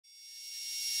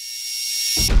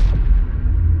How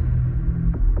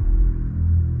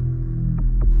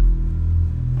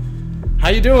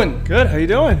you doing? Good. How you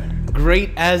doing? Great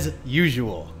as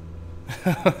usual.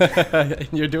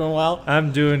 You're doing well?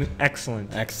 I'm doing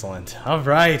excellent. Excellent. All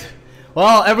right.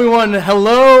 Well, everyone,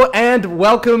 hello and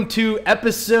welcome to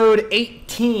episode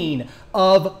 18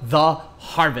 of The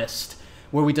Harvest,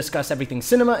 where we discuss everything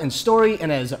cinema and story,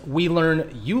 and as we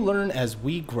learn, you learn. As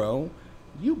we grow,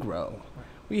 you grow.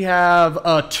 We have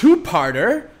a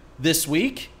two-parter this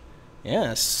week.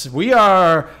 Yes, we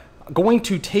are going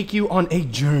to take you on a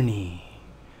journey.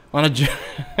 We're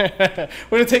going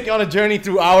to take you on a journey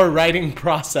through our writing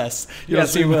process. You don't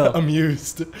seem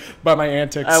amused by my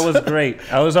antics. That was great.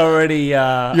 I was already...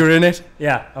 You're in it?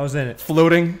 Yeah, I was in it.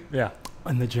 Floating? Yeah.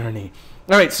 On the journey.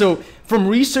 All right, so from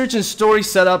research and story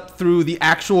setup through the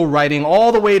actual writing,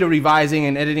 all the way to revising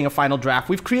and editing a final draft,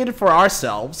 we've created for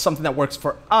ourselves something that works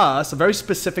for us, a very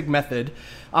specific method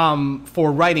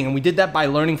for writing. And we did that by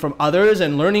learning from others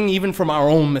and learning even from our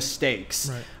own mistakes.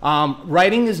 Right.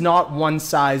 Writing is not one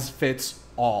size fits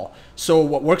all. So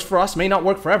what works for us may not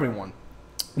work for everyone.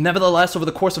 Nevertheless, over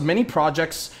the course of many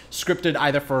projects scripted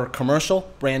either for commercial,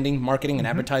 branding, marketing, and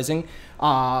advertising,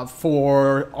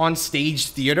 for on-stage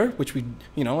theater, which we,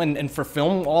 and for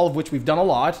film, all of which we've done a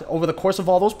lot, over the course of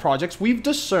all those projects, we've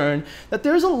discerned that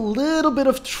there's a little bit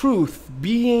of truth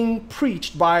being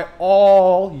preached by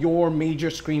all your major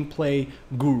screenplay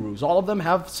gurus. All of them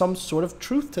have some sort of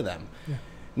truth to them. Yeah.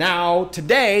 Now,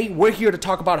 today, we're here to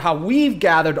talk about how we've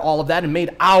gathered all of that and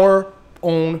made our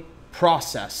own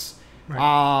process.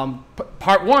 Right.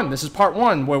 Part one. This is part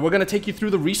one, where we're going to take you through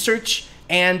the research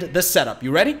and the setup.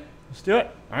 You ready? Let's do it.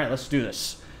 All right, let's do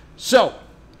this. So,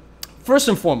 first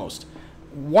and foremost,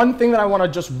 one thing that I want to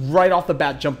just right off the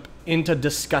bat jump into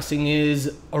discussing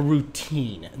is a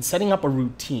routine and setting up a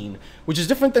routine, which is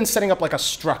different than setting up like a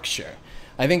structure.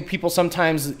 I think people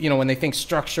sometimes, when they think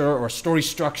structure or story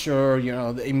structure,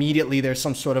 immediately there's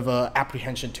some sort of a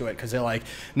apprehension to it because they're like,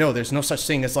 no, there's no such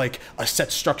thing as like a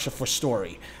set structure for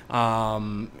story.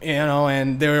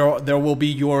 And there will be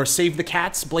your Save the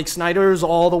Cats, Blake Snyder's,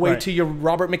 all the way to your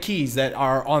Robert McKee's that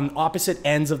are on opposite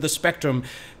ends of the spectrum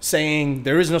saying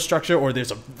there is no structure or there's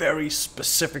a very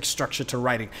specific structure to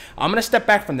writing. I'm going to step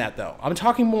back from that though. I'm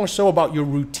talking more so about your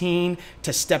routine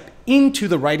to step into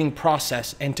the writing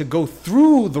process and to go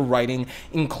through the writing,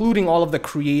 including all of the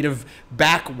creative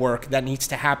back work that needs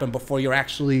to happen before you're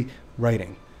actually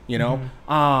writing, And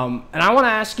I want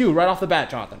to ask you right off the bat,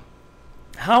 Jonathan,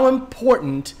 how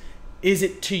important is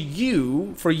it to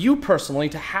you, for you personally,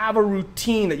 to have a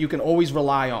routine that you can always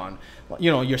rely on?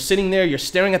 You're sitting there, you're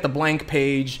staring at the blank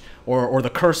page or the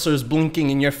cursor's blinking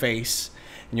in your face,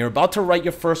 and you're about to write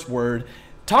your first word.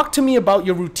 Talk to me about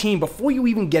your routine before you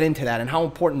even get into that and how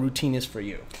important routine is for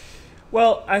you.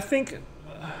 Well, I think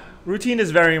routine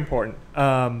is very important.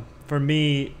 For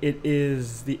me, it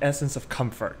is the essence of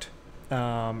comfort.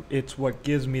 It's what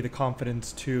gives me the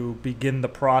confidence to begin the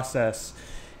process,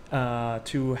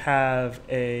 to have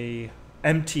a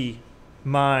empty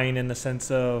mind in the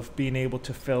sense of being able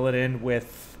to fill it in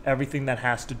with everything that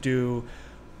has to do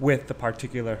with the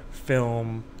particular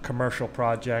film, commercial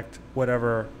project,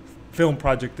 whatever film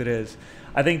project it is.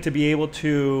 I think to be able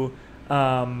to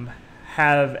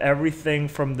have everything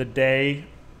from the day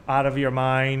out of your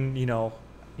mind,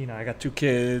 I got 2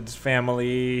 kids,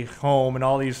 family, home, and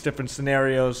all these different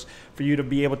scenarios. For you to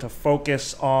be able to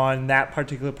focus on that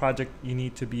particular project, you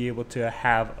need to be able to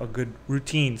have a good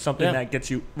routine, something that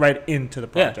gets you right into the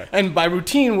project. Yeah. And by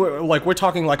routine, we're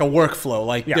talking like a workflow.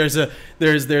 Like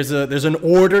there's an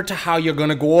order to how you're going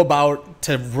to go about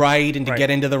to write and to get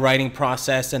into the writing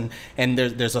process, and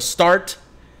there's a start,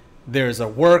 there's a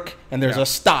work, and there's a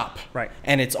stop. Right.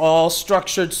 And it's all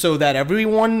structured so that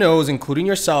everyone knows, including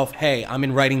yourself, hey, I'm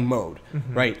in writing mode.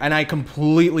 Mm-hmm. Right. And I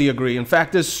completely agree. In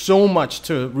fact, there's so much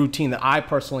to routine that I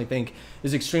personally think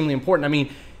is extremely important. I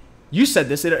mean, you said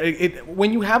this,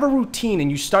 when you have a routine and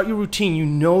you start your routine, you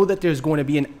know that there's going to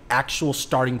be an actual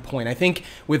starting point. I think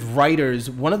with writers,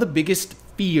 one of the biggest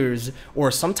fears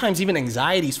or sometimes even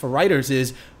anxieties for writers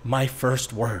is my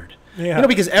first word. Yeah.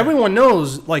 Because everyone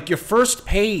knows, like, your first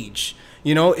page,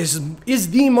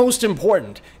 is the most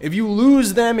important. If you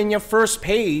lose them in your first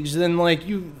page, then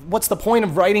what's the point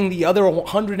of writing the other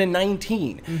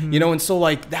 119? Mm-hmm. And so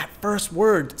that first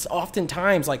word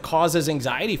oftentimes causes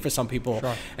anxiety for some people.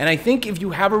 Sure. And I think if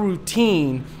you have a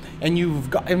routine and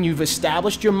you've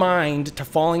established your mind to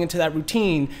falling into that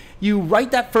routine, you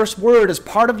write that first word as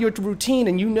part of your routine,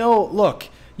 and look,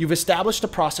 You've established a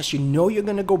process. You know you're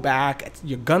going to go back.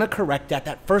 You're going to correct that.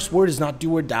 That first word is not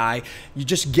do or die. You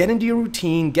just get into your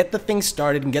routine, get the thing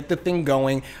started, and get the thing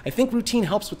going. I think routine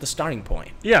helps with the starting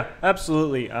point. Yeah,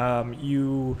 absolutely.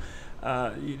 You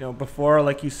know, before,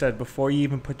 like you said, before you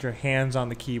even put your hands on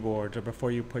the keyboard or before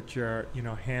you put your, you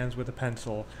know, hands with a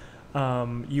pencil,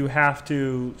 you have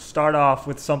to start off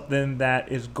with something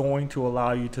that is going to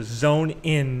allow you to zone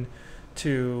in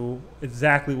to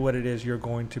exactly what it is you're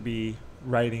going to be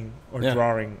writing or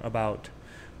drawing about.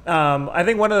 I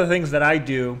think one of the things that I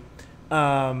do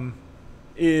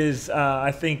is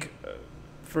I think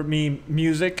for me,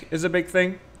 music is a big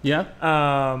thing. Yeah.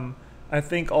 I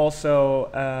think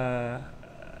also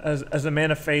as a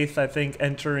man of faith, I think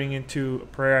entering into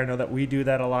prayer, I know that we do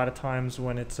that a lot of times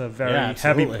when it's a very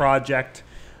heavy project,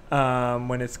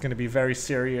 when it's going to be very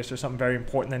serious or something very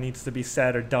important that needs to be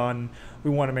said or done. We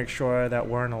want to make sure that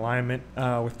we're in alignment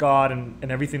with God,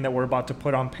 and everything that we're about to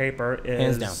put on paper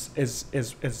is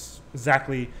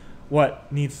exactly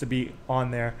what needs to be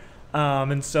on there.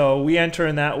 And so we enter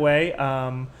in that way.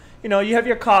 You know, you have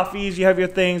your coffees, you have your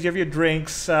things, you have your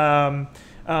drinks. You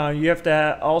have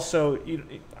to also,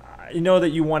 you know that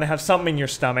you want to have something in your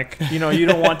stomach. You know, you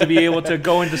don't want to be able to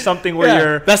go into something where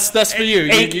you're... That's for you.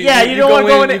 You don't want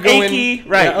to go into achy.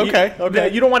 Right. Yeah,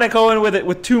 okay. You don't want to go in with it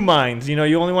with two minds. You know,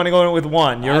 you only want to go in with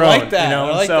one. Your own. I like that. You know?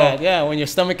 I like that. Yeah, when your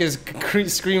stomach is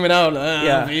screaming out,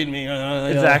 feed me.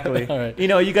 Exactly. All right. You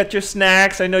know, you got your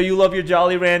snacks. I know you love your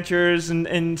Jolly Ranchers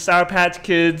and Sour Patch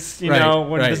Kids. You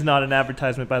know, this is not an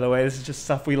advertisement, by the way. This is just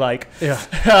stuff we like. Yeah.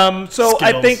 So Skittles.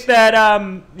 I think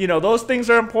that, you know, those things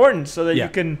are important so that you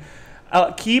can...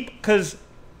 because,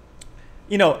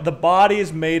 you know, the body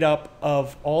is made up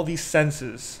of all these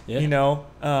senses, you know,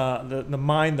 the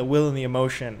mind, the will, and the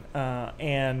emotion.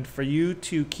 And for you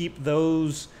to keep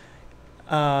those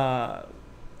kind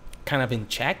of in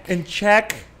check.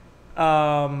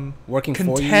 Working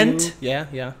content. For you.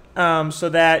 Yeah. So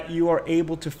that you are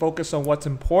able to focus on what's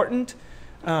important.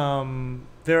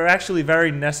 They're actually very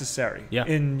necessary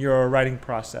in your writing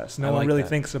process. No one really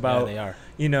thinks about,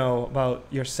 you know, about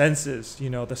your senses, you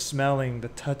know, the smelling, the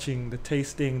touching, the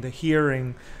tasting, the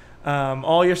hearing,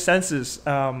 all your senses,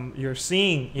 you're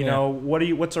seeing, you know,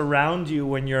 what's around you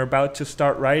when you're about to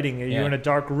start writing. Are you in a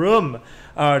dark room?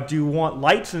 Do you want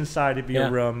lights inside of your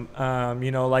room?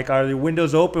 You know, like, are the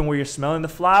windows open where you're smelling the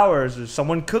flowers? Is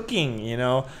someone cooking? You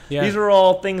know, these are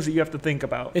all things that you have to think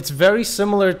about. It's very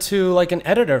similar to like an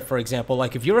editor, for example.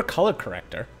 Like if you're a color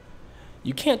corrector,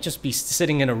 you can't just be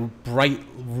sitting in a bright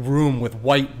room with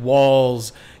white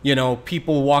walls, you know,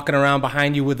 people walking around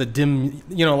behind you with a dim,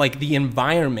 you know, like the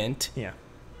environment. Yeah.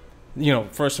 You know,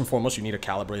 first and foremost, you need a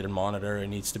calibrated monitor. It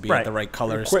needs to be at the right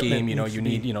color scheme. You know, you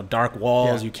need, you know, dark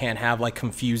walls. You can't have like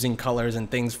confusing colors and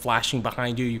things flashing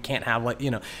behind you. You can't have like,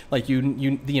 you know, like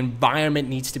the environment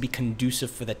needs to be conducive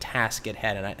for the task at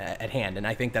hand. And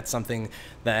I think that's something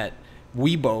that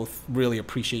we both really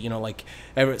appreciate. You know, like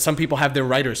some people have their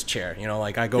writer's chair. You know,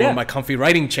 like I go in my comfy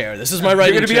writing chair. This is my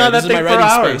writing chair. You're going to be on that thing for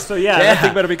hours. So that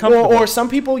thing better be comfortable. Or some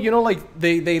people, you know, like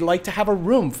they like to have a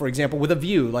room, for example, with a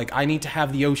view. Like I need to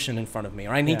have the ocean in front of me,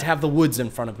 or I need to have the woods in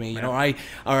front of me. You know,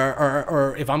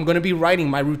 or if I'm going to be writing,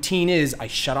 my routine is I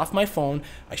shut off my phone,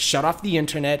 I shut off the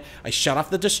internet, I shut off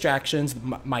the distractions.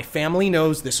 My family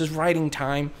knows this is writing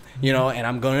time. You know, and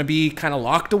I'm going to be kind of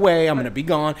locked away. I'm going to be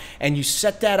gone. And you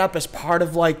set that up as part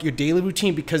of like your daily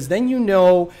routine, because then you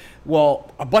know,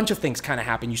 well, a bunch of things kind of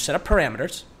happen. You set up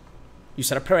parameters.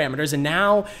 And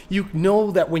now you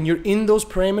know that when you're in those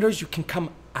parameters, you can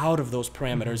come out of those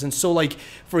parameters. And so like,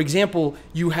 for example,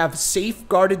 you have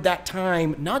safeguarded that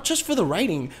time, not just for the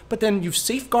writing, but then you've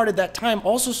safeguarded that time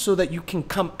also so that you can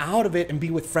come out of it and be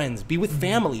with friends, be with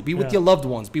family, be with your loved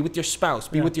ones, be with your spouse,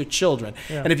 be with your children.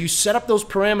 And if you set up those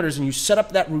parameters and you set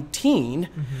up that routine,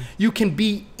 you can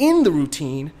be in the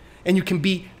routine and you can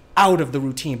be out of the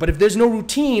routine. But if there's no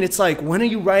routine, it's like, when are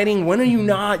you writing? When are you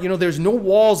not? You know, there's no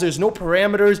walls, there's no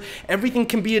parameters. Everything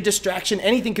can be a distraction.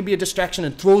 Anything can be a distraction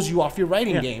and throws you off your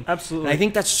writing game. Absolutely. And I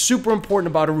think that's super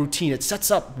important about a routine. It sets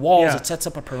up walls, it sets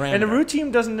up a parameter. And a routine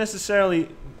doesn't necessarily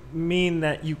mean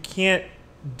that you can't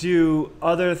do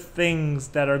other things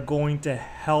that are going to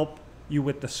help you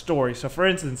with the story. So for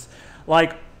instance,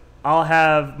 like, I'll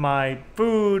have my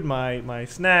food, my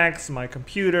snacks, my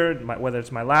computer, whether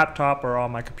it's my laptop or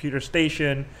on my computer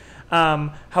station.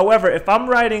 However, if I'm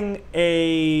writing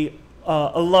a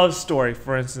love story,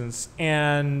 for instance,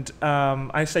 and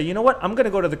I say, you know what, I'm going to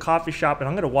go to the coffee shop and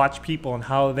I'm going to watch people and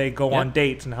how they go on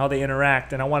dates and how they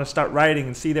interact, and I want to start writing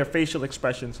and see their facial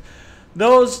expressions.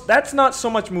 that's not so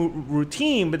much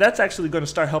routine, but that's actually going to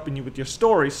start helping you with your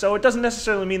story. So it doesn't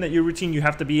necessarily mean that your routine, you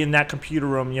have to be in that computer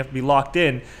room, you have to be locked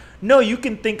in. No, you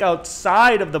can think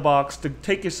outside of the box to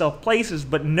take yourself places,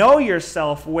 but know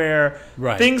yourself where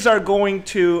things are going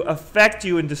to affect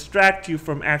you and distract you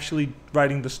from actually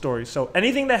writing the story. So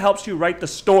anything that helps you write the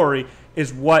story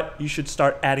is what you should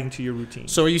start adding to your routine.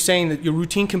 So are you saying that your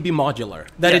routine can be modular?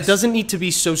 That it doesn't need to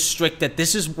be so strict that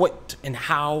this is what and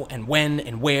how and when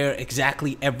and where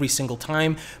exactly every single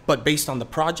time, but based on the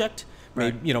project,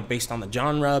 you know, based on the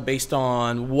genre, based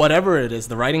on whatever it is,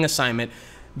 the writing assignment,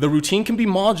 the routine can be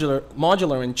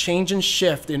modular and change and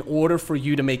shift in order for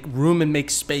you to make room and make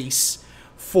space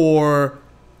for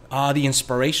the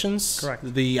inspirations,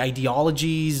 the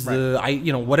ideologies,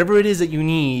 you know, whatever it is that you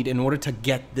need in order to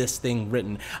get this thing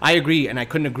written. I agree, and I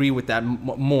couldn't agree with that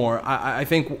more. I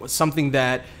think something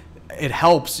that it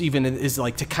helps even is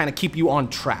like to kind of keep you on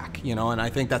track, you know, and I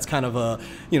think that's kind of a,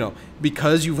 you know,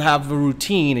 because you have a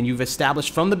routine and you've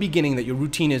established from the beginning that your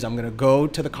routine is, I'm going to go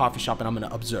to the coffee shop and I'm going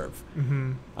to observe.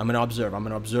 I'm going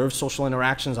to observe social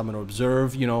interactions. I'm going to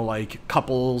observe, you know, like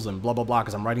couples and blah, blah, blah,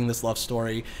 because I'm writing this love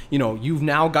story. You know, you've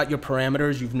now got your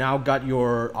parameters. You've now got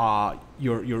your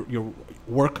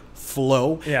work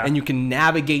flow, and you can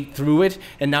navigate through it,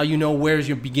 and now you know where's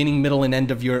your beginning, middle, and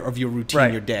end of your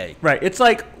routine, your day. It's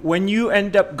like when you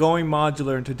end up going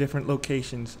modular into different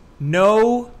locations,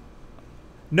 know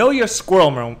your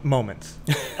squirrel moments.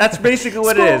 That's basically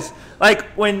what it is. Like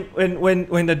when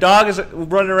the dog is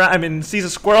running around, sees a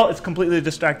squirrel, it's completely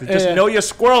distracted. Just know your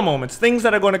squirrel moments, things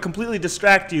that are going to completely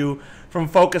distract you from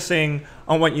focusing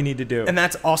on what you need to do. And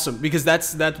that's awesome, because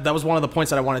that was one of the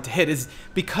points that I wanted to hit, is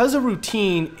because a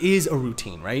routine is a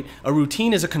routine, right? A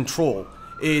routine is a control.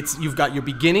 You've got your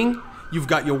beginning, you've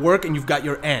got your work, and you've got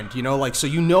your end, you know, like, so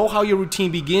you know how your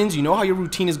routine begins, you know how your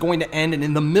routine is going to end, and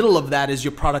in the middle of that is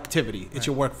your productivity, it's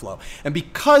your workflow. And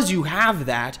because you have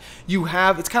that,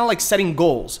 it's kind of like setting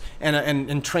goals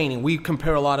and training. We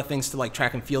compare a lot of things to like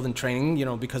track and field and training, you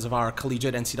know, because of our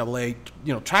collegiate NCAA,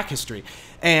 you know, track history.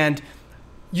 And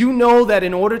you know that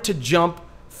in order to jump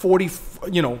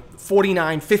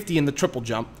 49, 50 in the triple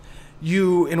jump,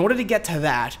 in order to get to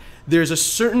that, there's a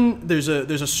certain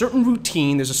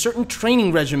routine, there's a certain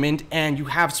training regimen, and you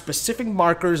have specific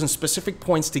markers and specific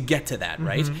points to get to that,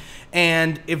 right?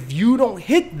 And if you don't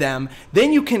hit them,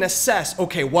 then you can assess,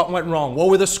 okay, what went wrong? What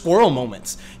were the squirrel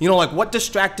moments? You know, like what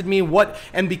distracted me?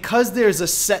 And because there's a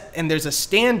set and there's a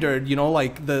standard, you know,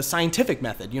 like the scientific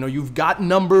method, you know, you've got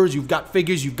numbers, you've got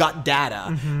figures, you've got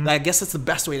data. I guess that's the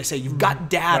best way to say it. You've got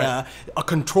data, a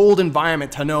controlled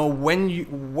environment to know when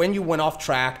you went off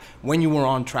track, when you were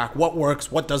on track, what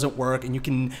works, what doesn't work, and you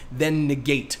can then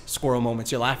negate squirrel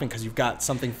moments. You're laughing because you've got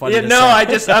something funny to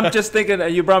say. I'm just thinking,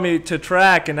 you brought me to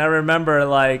track, and I remember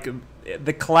like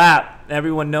the clap.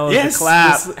 Everyone knows the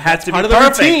clap has to be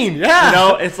perfect. Routine. Yeah, you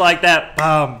know, it's like that,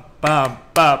 bum, bum,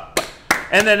 bum,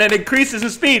 and then it increases the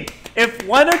speed. If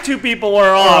one or two people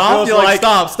were off, you're like,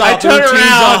 stop. I turn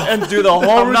around and do the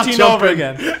whole routine over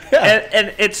again.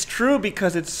 And it's true,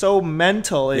 because it's so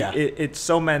mental. It's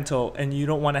so mental, and you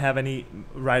don't want to have any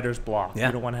writer's block. You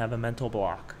don't want to have a mental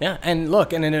block. Yeah, and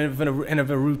look, and if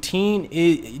a routine,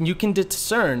 you can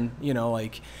discern, you know,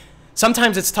 like,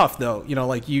 sometimes it's tough though, you know,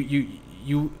 like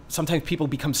sometimes people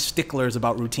become sticklers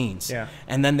about routines,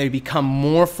 and then they become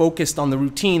more focused on the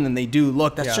routine than they do.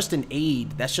 Look, that's just an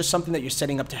aid. That's just something that you're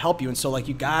setting up to help you. And so like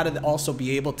you gotta also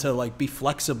be able to like be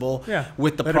flexible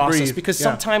with the process, because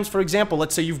sometimes, for example,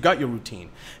 let's say you've got your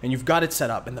routine and you've got it set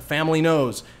up, and the family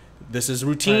knows this is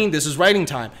routine, this is writing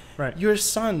time. Your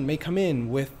son may come in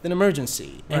with an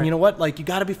emergency, and you know what? Like, you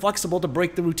got to be flexible to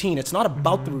break the routine. It's not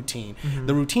about the routine.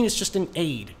 The routine is just an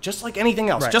aid, just like anything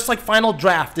else. Just like final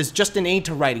draft is just an aid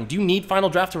to writing. Do you need final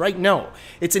draft to write? No,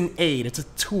 it's an aid. It's a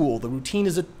tool. The routine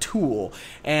is a tool,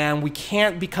 and we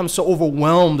can't become so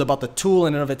overwhelmed about the tool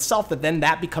in and of itself that then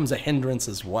that becomes a hindrance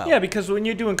as well. Yeah, because when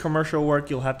you're doing commercial work,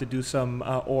 you'll have to do some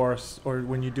or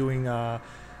when you're doing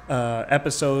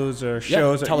episodes or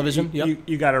shows, television,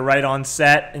 you got to write on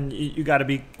set, and you got to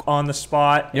be on the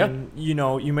spot, and you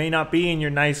know, you may not be in your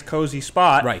nice cozy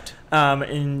spot,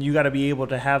 and you got to be able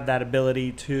to have that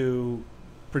ability to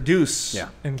produce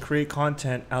and create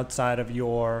content outside of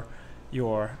your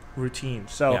routine.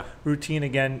 So routine,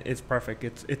 again, is perfect.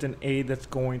 It's an aid that's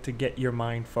going to get your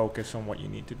mind focused on what you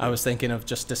need to do. I was thinking of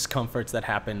just discomforts that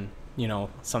happen You know,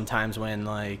 sometimes when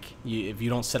like if you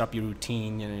don't set up your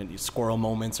routine, you know, squirrel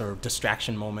moments or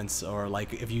distraction moments, or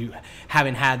like if you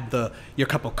haven't had your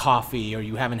cup of coffee, or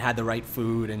you haven't had the right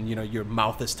food, and you know your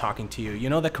mouth is talking to you. You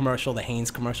know the commercial, the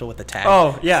Hanes commercial with the tag.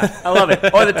 Oh yeah, I love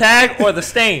it. Or the tag, or the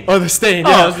stain. Or the stain. Oh,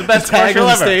 Yeah, it's the best tag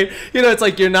commercial or the ever. stain. You know, it's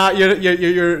like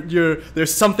you're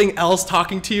there's something else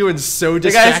talking to you and so The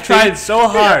distracting. guy's tried so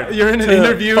hard. Yeah, you're in an to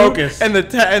interview, focus. and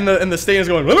the stain is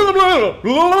going.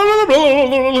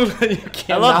 You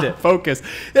can't loved it. focus.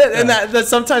 Yeah, and that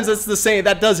sometimes that's the same.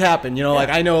 That does happen. You know, like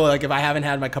I know, like if I haven't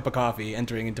had my cup of coffee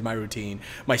entering into my routine,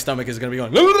 my stomach is gonna be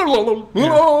going, and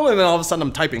then all of a sudden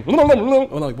I'm typing. I'm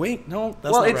like, wait, no,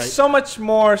 that's well, not it's right. so much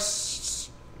more.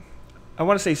 I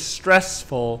want to say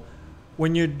stressful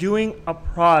when you're doing a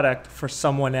product for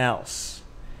someone else.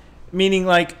 Meaning,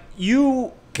 like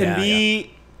you can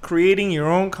be creating your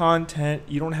own content.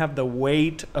 You don't have the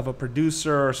weight of a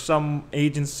producer or some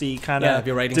agency kind of if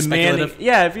you're writing demanding. speculative.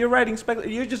 Yeah, if you're writing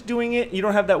speculative, you're just doing it. You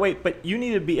don't have that weight, but you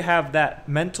need to have that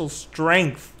mental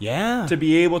strength. Yeah. To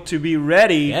be able to be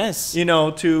ready. Yes. You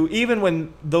know, to even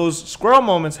when those squirrel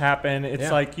moments happen, it's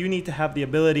Yeah. like you need to have the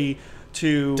ability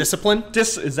to Discipline.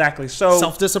 exactly. So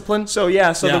Self-discipline. So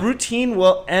yeah. So Yeah. the routine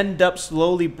will end up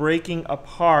slowly breaking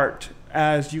apart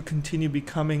as you continue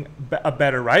becoming a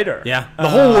better writer. Yeah, the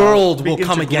whole world will begin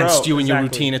come to against grow. you in your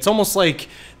Exactly. routine. It's almost like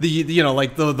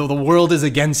the world is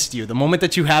against you. The moment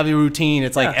that you have your routine,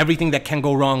 it's like Yeah. everything that can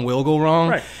go wrong will go wrong,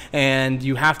 Right. and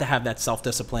you have to have that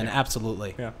self-discipline.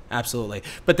 Absolutely, Yeah. absolutely.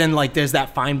 But then like there's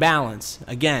that fine balance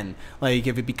again. Like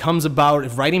if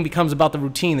writing becomes about the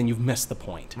routine, then you've missed the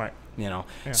point. Right. You know.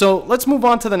 Yeah. So let's move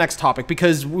on to the next topic,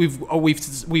 because we've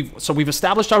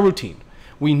established our routine.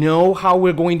 We know how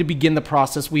we're going to begin the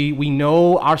process. We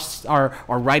know our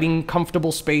writing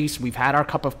comfortable space. We've had our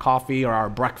cup of coffee or our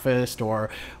breakfast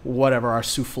or whatever, our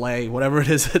souffle, whatever it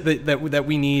is that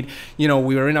we need. You know,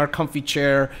 we are in our comfy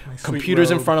chair,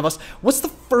 computers in front of us. What's the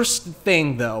first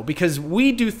thing though? Because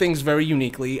we do things very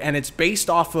uniquely, and it's based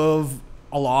off of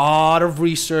a lot of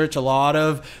research, a lot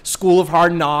of school of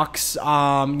hard knocks,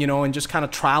 you know, and just kind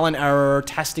of trial and error,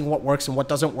 testing what works and what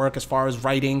doesn't work as far as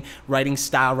writing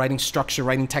style, writing structure,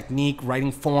 writing technique,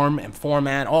 writing form and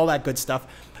format, all that good stuff.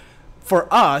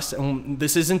 For us, and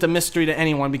this isn't a mystery to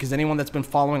anyone, because anyone that's been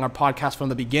following our podcast from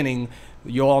the beginning,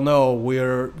 you all know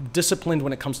we're disciplined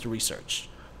when it comes to research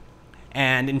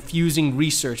and infusing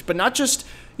research, but not just,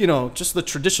 you know, just the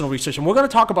traditional research. And we're going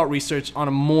to talk about research on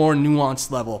a more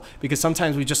nuanced level, because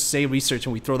sometimes we just say research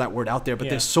and we throw that word out there, but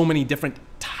there's so many different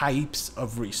types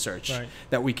of research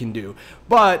that we can do.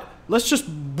 But let's just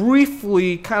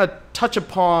briefly kind of touch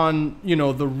upon, you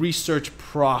know, the research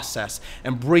process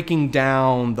and breaking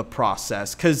down the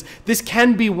process, because this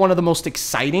can be one of the most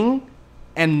exciting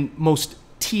and most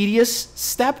tedious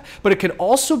step, but it can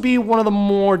also be one of the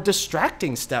more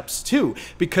distracting steps too,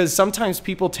 because sometimes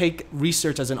people take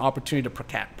research as an opportunity to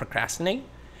procrastinate,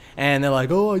 and they're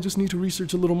like, oh, I just need to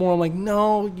research a little more. I'm like,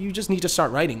 no, you just need to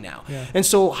start writing now. And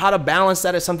so how to balance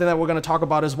that is something that we're going to talk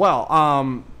about as well.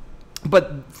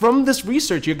 But from this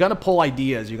research, you're going to pull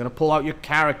ideas. You're going to pull out your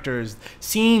characters.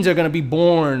 Scenes are going to be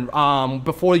born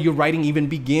before your writing even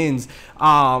begins.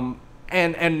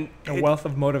 And a wealth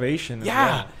of motivation.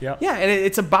 Yeah, Yeah. yeah, and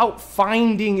it's about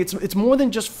finding. It's more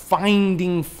than just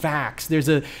finding facts. There's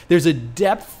a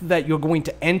depth that you're going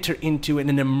to enter into, and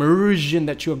an immersion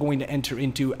that you're going to enter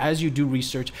into as you do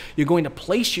research. You're going to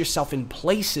place yourself in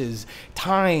places,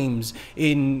 times,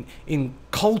 in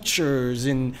cultures,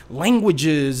 in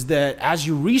languages that, as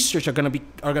you research, are going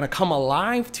to come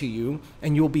alive to you,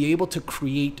 and you'll be able to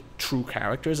create true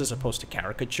characters as opposed to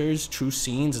caricatures, true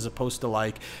scenes as opposed to,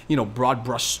 like, you know, broad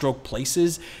brush stroke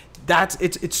places.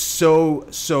 It's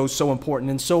so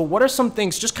important. And so what are some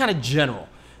things, just kind of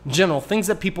general things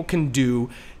that people can do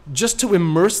just to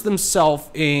immerse themselves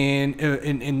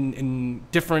in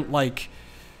different, like,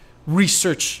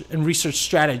 research and research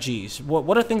strategies?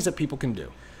 What are things that people can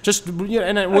do? Just, you know,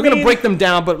 and we're going to break them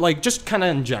down, but like just kind of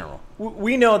in general.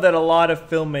 We know that a lot of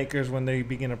filmmakers, when they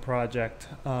begin a project,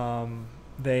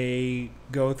 they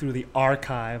go through the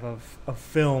archive of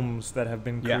films that have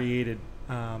been created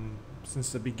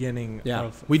since the beginning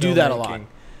of we filmmaking. do that a lot.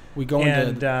 We go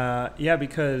into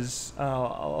because a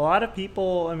lot of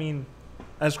people, I mean,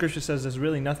 as Scripture says, there's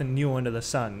really nothing new under the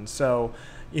sun. So,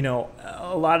 you know,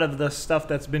 a lot of the stuff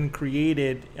that's been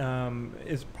created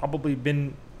is probably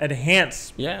been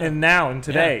enhanced and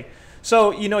today.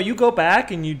 So, you know, you go back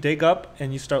and you dig up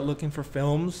and you start looking for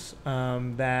films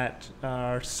that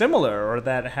are similar or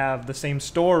that have the same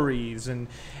stories, and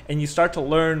you start to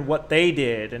learn what they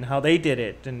did and how they did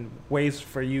it, and ways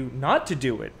for you not to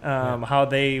do it, how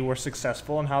they were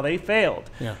successful and how they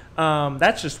failed.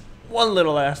 That's just one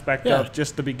little aspect Yeah. of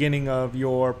just the beginning of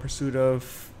your pursuit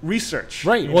of research.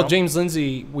 Right. you Well, know? James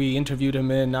Lindsay, we interviewed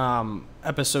him in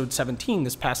episode 17,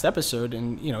 this past episode,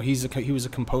 and he was a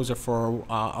composer for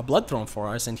a Blood Throne for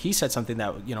us, and he said something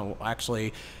that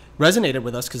actually resonated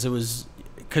with us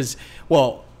because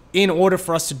in order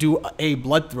for us to do a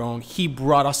Blood Throne, he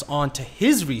brought us on to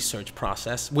his research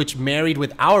process, which married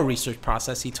with our research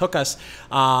process. He took us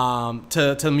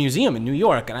to a museum in New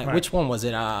York. And Right. which one was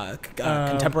it?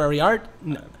 Contemporary art?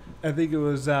 No. I think it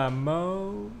was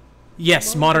Mo.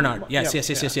 Yes, modern art. Yeah,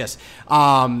 Yes.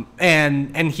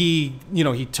 And he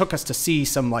took us to see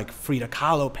some like Frida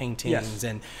Kahlo paintings, Yes.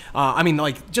 and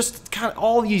just kind of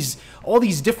all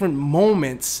these different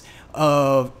moments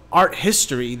of art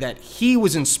history that he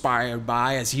was inspired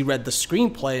by as he read the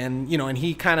screenplay, and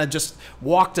he kind of just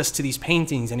walked us to these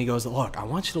paintings, and he goes, "Look, I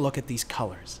want you to look at these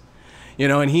colors."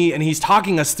 And he's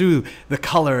talking us through the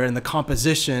color and the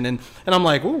composition, and I'm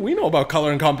like, "Oh, we know about color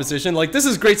and composition. Like, this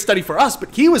is great study for us,"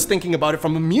 but he was thinking about it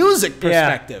from a music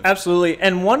perspective. Yeah, absolutely.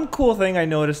 And one cool thing I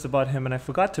noticed about him, and I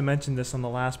forgot to mention this on the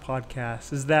last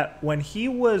podcast, is that when he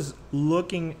was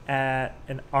looking at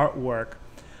an artwork,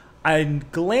 I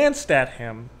glanced at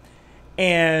him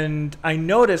and I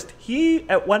noticed he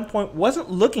at one point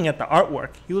wasn't looking at the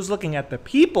artwork. He was looking at the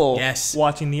people Yes.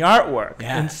 watching the artwork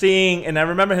Yeah. and seeing, and I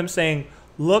remember him saying,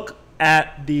 "Look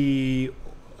at the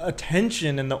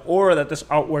attention and the aura that this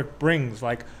artwork brings.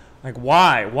 Like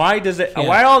why does it? Yeah.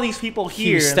 Why are all these people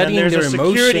here? was And then studying there's a their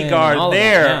security emotion guard and all of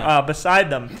there that, yeah. beside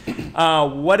them.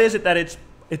 What is it that it's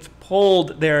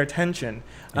pulled their attention?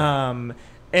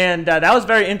 And that was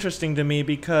very interesting to me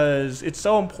because it's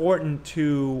so important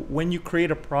to, when you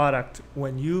create a product,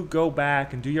 when you go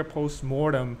back and do your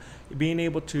post-mortem, being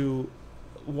able to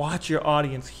watch your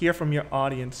audience, hear from your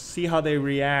audience, see how they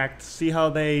react, see how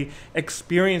they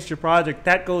experience your project.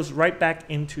 That goes right back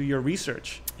into your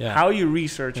research. Yeah. How you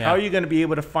research, Yeah. how are you going to be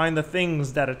able to find the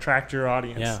things that attract your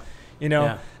audience? Yeah.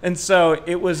 Yeah. And so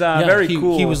it was very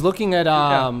cool. He was looking at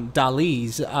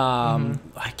Dali's.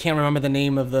 I can't remember the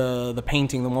name of the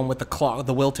painting, the one with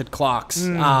the wilted clocks.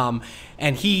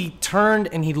 And he turned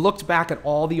and he looked back at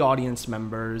all the audience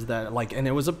members and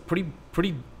it was a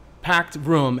pretty packed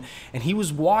room, and he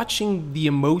was watching the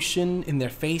emotion in their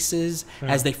faces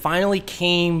as they finally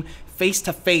came face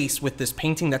to face with this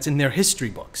painting that's in their history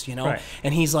books, Right.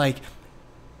 And he's like,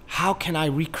 how can I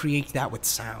recreate that with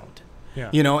sound? Yeah.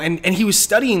 And he was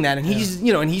studying that, and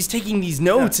he's taking these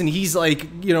notes, and he's like,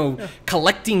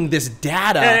 collecting this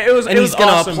data, and it was he's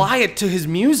gonna awesome. apply it to his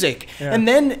music. Yeah. And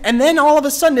then all of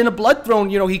a sudden in a Blood Throne,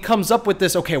 he comes up with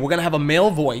this, okay, we're gonna have a male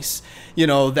voice,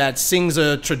 that sings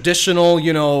a traditional,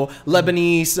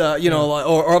 Lebanese,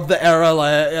 or of the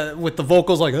era, with the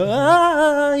vocals like,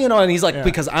 and he's like,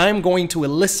 because I'm going to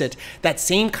elicit that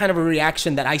same kind of a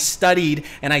reaction that I studied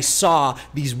and I saw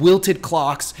these wilted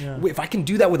clocks. Yeah. If I can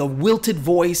do that with a wilted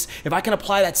voice, if I can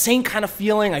apply that same kind of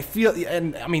feeling, I feel,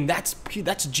 and I mean, that's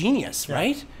genius,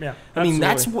 right? Yeah, I mean,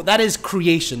 absolutely. that is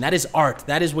creation. That is art.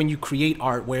 That is when you create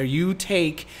art, where you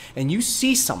take and you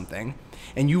see something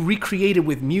and you recreate it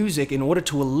with music in order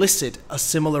to elicit a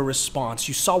similar response.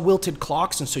 You saw wilted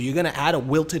clocks, and so you're going to add a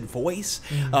wilted voice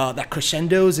that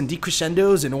crescendos and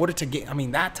decrescendos in order to get, I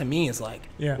mean, that to me is like,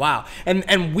 wow.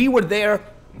 And we were there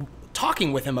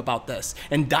talking with him about this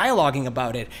and dialoguing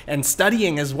about it and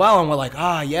studying as well, and we're like,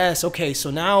 yes, okay, so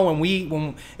now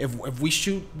if we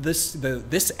shoot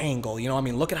this angle,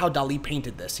 look at how Dali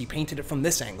painted this. He painted it from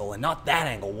this angle and not that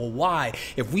angle. Well, why?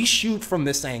 If we shoot from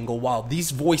this angle while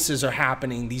these voices are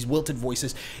happening, these wilted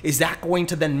voices, is that going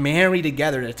to then marry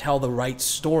together to tell the right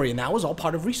story? And that was all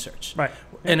part of research, Right.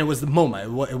 And it was the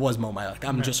MoMA. It was MoMA. Like,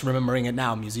 I'm just remembering it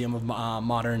now, Museum of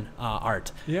Modern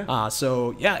Art. Yeah.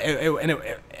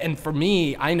 And for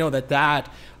me, I know that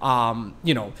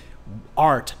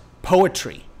art,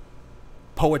 poetry,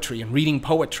 and reading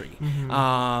poetry,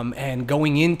 and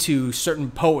going into certain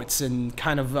poets and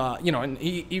kind of,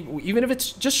 even if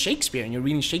it's just Shakespeare and you're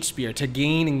reading Shakespeare, to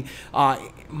gaining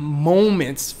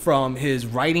moments from his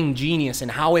writing genius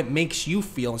and how it makes you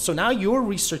feel. And so now you're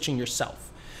researching yourself.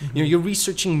 You're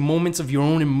researching moments of your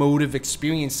own emotive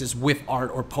experiences with art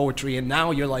or poetry, and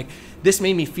now you're like, this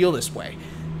made me feel this way.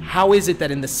 How is it that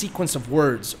in the sequence of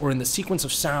words or in the sequence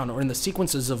of sound or in the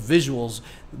sequences of visuals,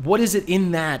 what is it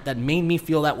in that made me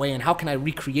feel that way, and how can I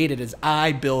recreate it as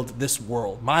I build this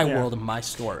world, my world and my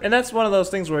story? And that's one of those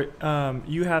things where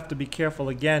you have to be careful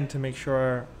again to make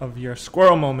sure of your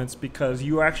squirrel moments, because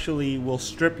you actually will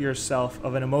strip yourself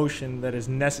of an emotion that is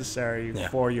necessary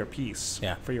for your piece,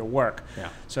 for your work. Yeah.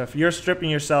 So if you're stripping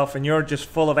yourself and you're just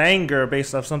full of anger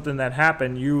based off something that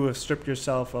happened, you have stripped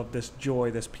yourself of this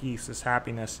joy, this peace, this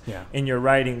happiness. Yeah. in your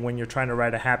writing when you're trying to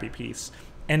write a happy piece,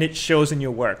 and it shows in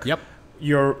your work. Yep.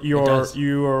 Your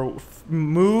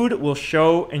mood will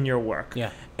show in your work.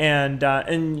 Yeah. And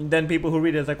then people who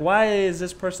read it is like, why is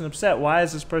this person upset? Why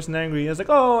is this person angry? It's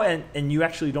like, oh, and you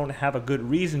actually don't have a good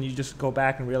reason. You just go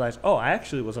back and realize, oh, I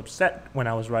actually was upset when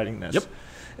I was writing this. Yep.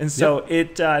 And so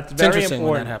it's very important.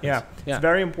 When that happens. Yeah, Yeah. It's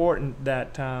very important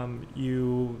that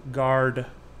you guard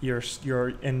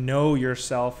your and know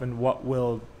yourself and what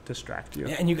will distract you.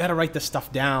 Yeah, and you got to write this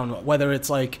stuff down, whether it's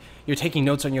like you're taking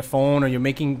notes on your phone or you're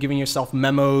giving yourself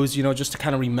memos, just to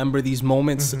kind of remember these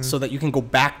moments so that you can go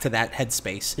back to that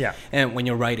headspace. Yeah. And when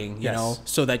you're writing,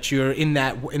 so that you're in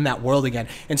that world again.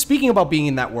 And speaking about being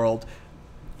in that world,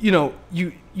 you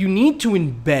need to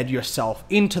embed yourself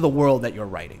into the world that you're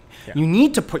writing. Yeah. You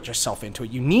need to put yourself into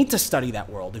it. You need to study that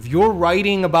world. If you're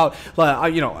writing about,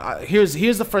 here's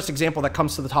the first example that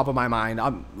comes to the top of my mind.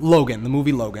 Logan, the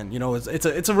movie Logan.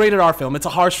 It's a rated R film. It's a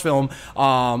harsh film.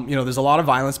 There's a lot of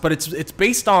violence, but it's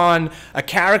based on a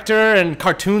character and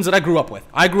cartoons that I grew up with.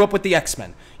 I grew up with the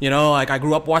X-Men. I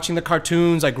grew up watching the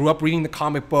cartoons. I grew up reading the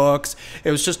comic books.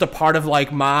 It was just a part of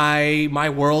like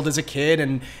my world as a kid,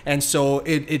 and so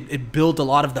it built a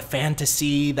lot of the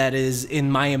fantasy that is in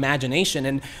my imagination.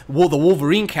 And the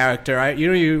Wolverine character,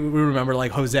 you remember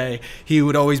like Jose, he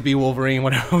would always be Wolverine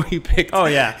whenever we picked. Oh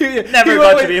yeah, never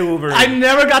got to be a Wolverine. I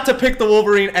never got to pick the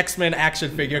Wolverine X-Men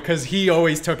action figure because he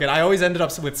always took it. I always ended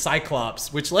up with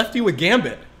Cyclops, which left you with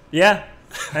Gambit. Yeah.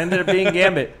 I ended up being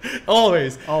Gambit.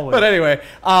 Always. But anyway,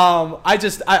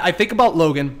 I think about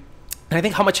Logan, and I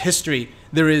think how much history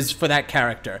there is for that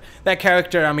character. That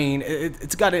character, I mean,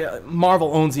 it's got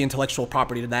Marvel owns the intellectual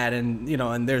property to that, and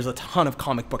and there's a ton of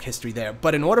comic book history there.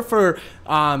 But in order for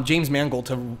James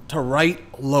Mangold to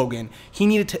write Logan, he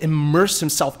needed to immerse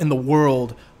himself in the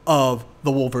world of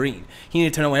the Wolverine. He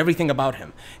needed to know everything about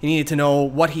him. He needed to know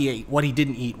what he ate, what he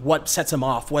didn't eat, what sets him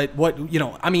off,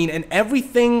 and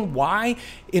everything. Why?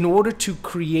 In order to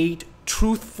create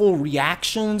truthful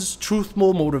reactions,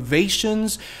 truthful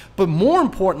motivations, but more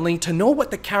importantly, to know what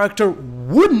the character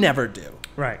would never do.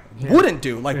 Right. Yeah. Wouldn't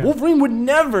do. Wolverine would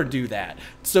never do that.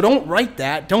 So don't write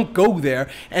that. Don't go there.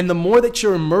 And the more that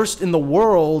you're immersed in the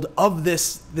world of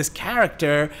this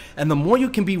character, and the more you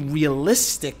can be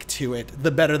realistic to it,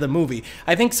 the better the movie.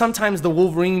 I think sometimes the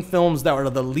Wolverine films that are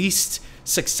the least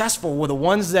successful were the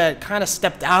ones that kind of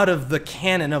stepped out of the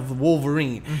canon of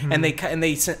Wolverine, and they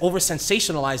over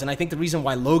sensationalized. And I think the reason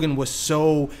why Logan was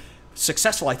so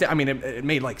successful, it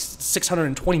made like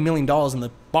 $620 million in the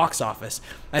box office.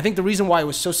 I think the reason why it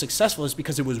was so successful is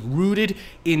because it was rooted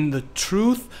in the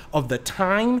truth of the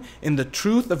time, in the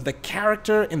truth of the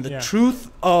character, in the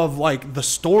truth of like the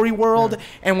story world.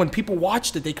 And when people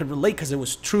watched it, they could relate because it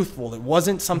was truthful. It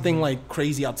wasn't something like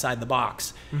crazy outside the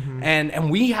box.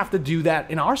 And we have to do that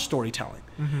in our storytelling.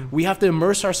 We have to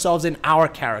immerse ourselves in our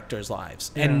characters'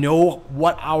 lives and know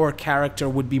what our character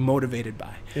would be motivated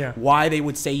by. Why they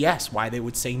would say yes, why they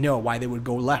would say no, why they would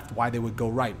go left, why they would go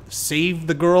right. Save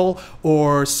the girl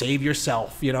or save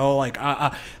yourself, or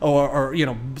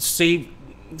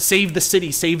save the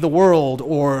city, save the world,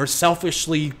 or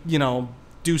selfishly,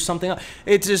 do something else.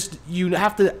 It's just, you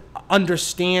have to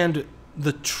understand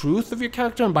the truth of your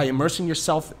character, and by immersing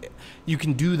yourself, you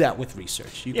can do that with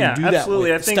research. You can do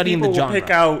absolutely. that with studying the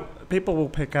genre. People will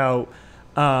pick out,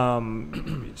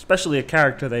 especially a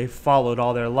character they followed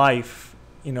all their life,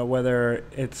 whether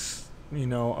it's,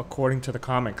 according to the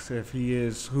comics, if he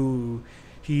is who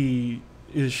he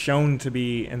is shown to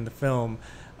be in the film.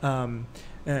 But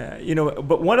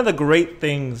one of the great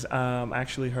things I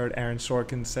actually heard Aaron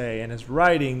Sorkin say in his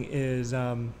writing is,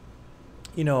 a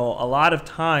lot of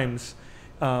times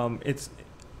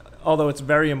although it's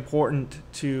very important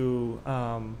to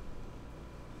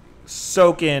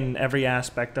soak in every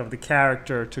aspect of the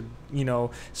character, to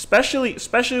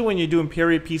especially when you're doing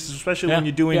period pieces, especially when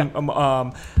you're doing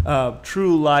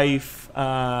true life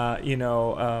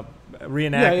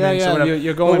reenactments or whatever.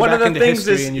 You're going back into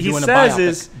history and you're doing a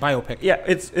biopic. Yeah,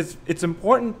 it's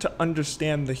important to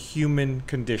understand the human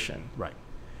condition. Right.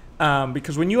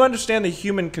 Because when you understand the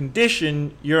human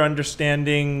condition, you're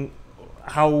understanding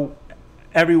how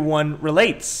everyone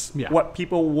relates, what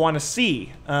people want to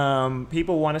see.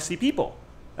 People want to see people.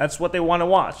 That's what they want to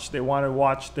watch. They want to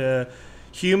watch the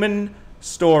human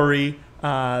story,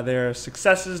 their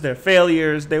successes, their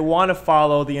failures. They want to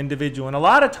follow the individual. And a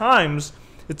lot of times,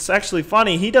 it's actually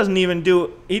funny. He doesn't even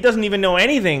know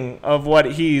anything of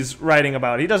what he's writing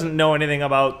about. He doesn't know anything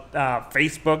about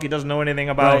Facebook. He doesn't know anything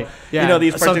about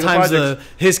these particular sometimes projects.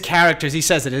 His characters. He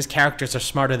says that his characters are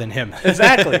smarter than him.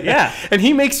 Exactly. Yeah. And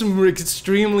he makes some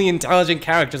extremely intelligent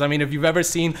characters. I mean, if you've ever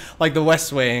seen like The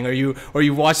West Wing, or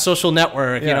you watch Social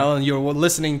Network, and you're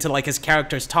listening to like his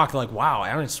characters talk, they're like, wow,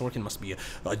 Aaron Sorkin must be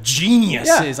a genius.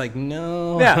 Yeah. He's like,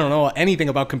 no, I don't know anything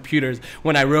about computers.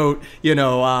 When I wrote,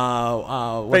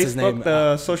 what's his name?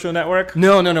 The Social Network?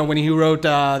 No. When he wrote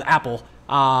Apple.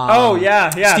 Steve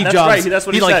That's Jobs. Right. That's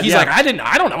what he said. He's like, I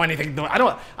don't know anything.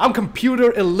 I'm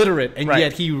computer illiterate, and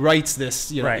yet he writes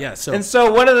this. Right. Yeah.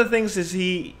 So one of the things is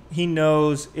he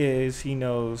knows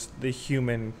the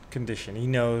human condition. He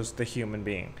knows the human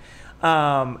being,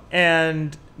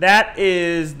 and that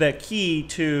is the key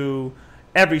to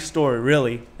every story.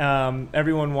 Really,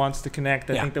 everyone wants to connect.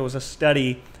 I think there was a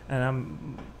study,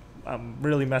 and I'm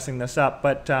really messing this up,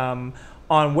 but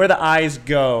on where the eyes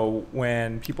go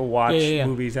when people watch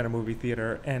movies at a movie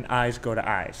theater, and eyes go to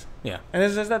eyes. Yeah.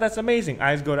 And that's amazing.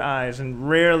 Eyes go to eyes, and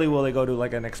rarely will they go to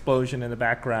like an explosion in the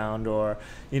background, or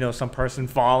some person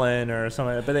falling or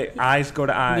something. But eyes go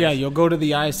to eyes. Yeah, you'll go to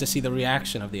the eyes to see the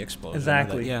reaction of the explosion.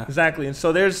 Exactly. Yeah. Exactly. And so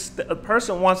a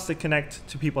person wants to connect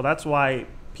to people. That's why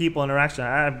people interaction,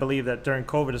 I believe that during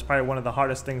COVID is probably one of the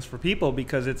hardest things for people,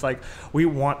 because it's like we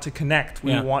want to connect,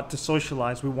 we want to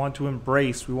socialize, we want to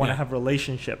embrace, we want to have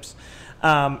relationships,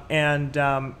 and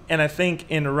I think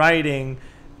in writing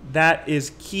that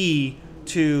is key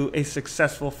to a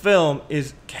successful film.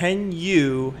 Is, can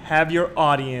you have your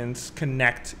audience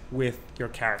connect with your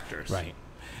characters? Right.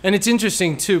 And it's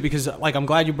interesting too, because like, I'm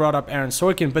glad you brought up Aaron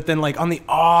Sorkin, but then like on the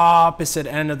opposite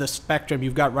end of the spectrum,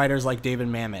 you've got writers like David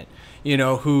Mamet,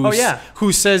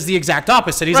 who says the exact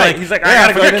opposite. He's like, I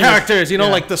gotta forget characters,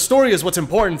 like the story is what's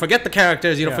important. Forget the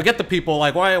characters, forget the people.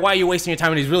 Like, why are you wasting your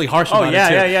time? And he's really harsh about it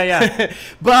too. Yeah.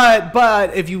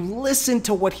 But if you listen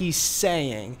to what he's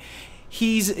saying,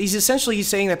 he's essentially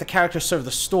saying that the characters serve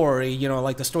the story,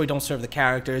 like the story don't serve the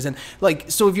characters, and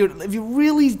like, so if you're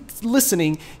really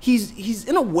listening, he's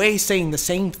in a way saying the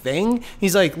same thing.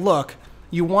 He's like, look,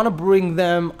 you want to bring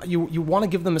them, you want to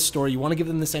give them a story, you want to give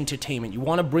them this entertainment, you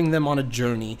want to bring them on a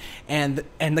journey, and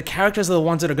the characters are the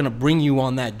ones that are going to bring you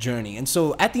on that journey. And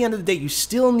so at the end of the day, you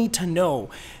still need to know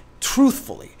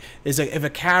truthfully, if a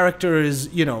character is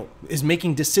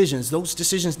making decisions, those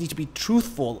decisions need to be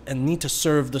truthful and need to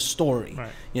serve the story.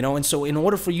 Right. And so in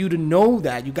order for you to know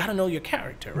that, you got to know your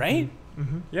character, right?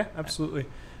 Mm-hmm. Yeah, absolutely.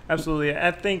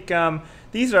 I think I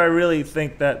really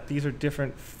think that these are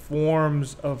different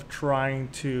forms of trying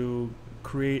to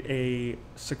create a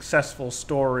successful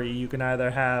story. You can either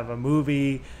have a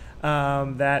movie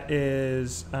that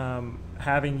is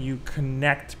having you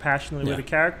connect passionately with a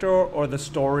character, or the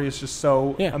story is just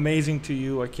so amazing to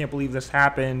you. I can't believe this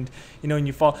happened, and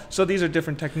you fall. So these are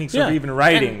different techniques of even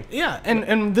writing.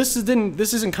 And this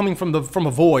isn't coming from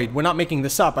a void. We're not making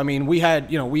this up. I mean, we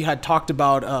had talked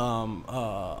about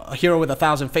A Hero with a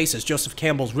Thousand Faces, Joseph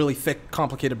Campbell's really thick,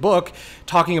 complicated book,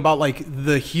 talking about like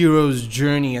the hero's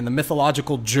journey and the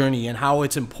mythological journey, and how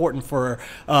it's important for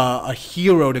a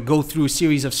hero to go through a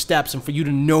series of steps, and for you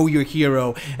to know your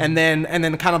hero, and then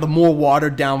kind of the more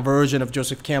watered down version of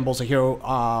Joseph Campbell's A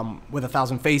Hero with a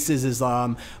Thousand Faces is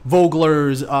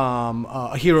Vogler's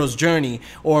A Hero's Journey,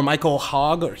 or Michael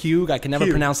Hugh, I can never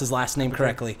pronounce his last name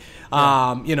correctly.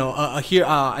 His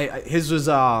was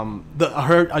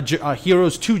A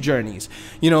Hero's Two Journeys.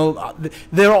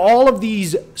 There are all of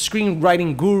these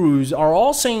screenwriting gurus are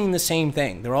all saying the same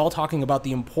thing. They're all talking about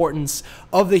the importance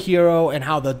of the hero, and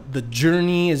how the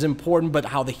journey is important, but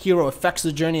how the hero affects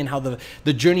the journey, and how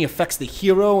the journey affects the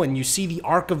hero, and you see the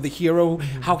arc of the hero,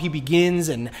 how he begins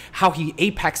and how he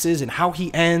apexes and how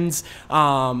he ends.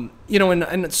 And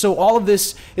so all of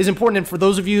this is important. And for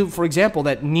those of you, for example,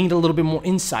 that need a little bit more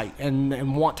insight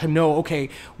and want to know, okay,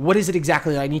 what is it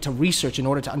exactly that I need to research in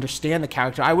order to understand the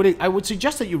character, I would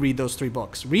suggest that you read those three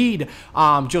books. Read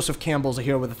Joseph Campbell's A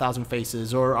Hero with a Thousand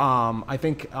Faces, or I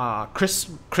think Chris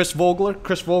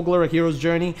Vogler, A Hero's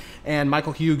Journey, and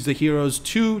Michael Hughes, The Hero's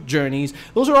Two Journeys.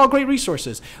 Those are all great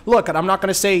resources. Look, I'm not going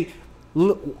to say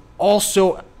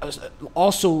also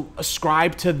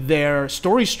ascribe to their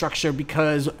story structure,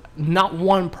 because not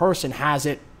one person has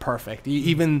it perfect.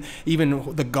 Even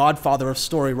the godfather of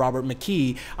story, Robert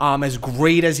McKee, as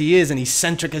great as he is and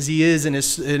eccentric as he is in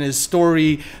his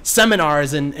story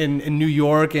seminars in New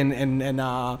York and in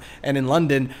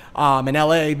London, in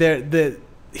LA, there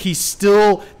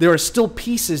are still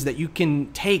pieces that you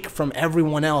can take from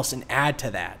everyone else and add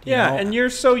to that. You know? And you're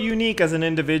so unique as an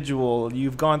individual.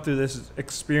 You've gone through this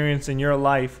experience in your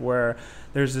life where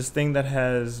there's this thing that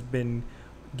has been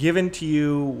given to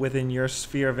you within your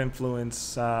sphere of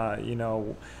influence.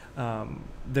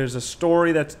 There's a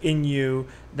story that's in you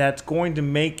that's going to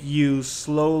make you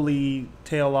slowly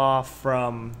tail off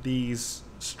from these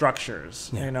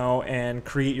structures, and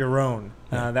create your own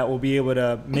that will be able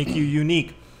to make you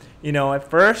unique. At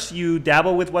first you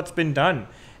dabble with what's been done,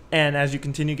 and as you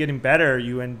continue getting better,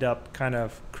 you end up kind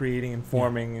of creating and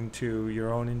forming into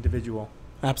your own individual.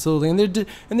 Absolutely.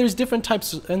 And there's different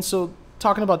types. And so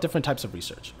talking about different types of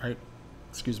research, right?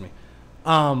 Excuse me.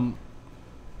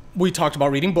 We talked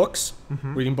about reading books.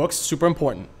 Mm-hmm. Reading books, super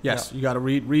important. Yes, you got to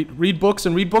read books,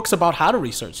 and read books about how to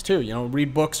research too.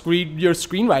 Read your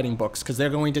screenwriting books, because they're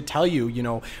going to tell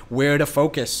you, where to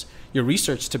focus your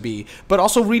research to be. But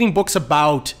also reading books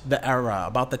about the era,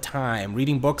 about the time.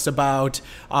 Reading books about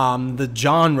the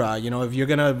genre. If you're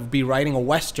gonna be writing a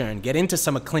Western, get into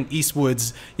some of Clint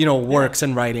Eastwood's works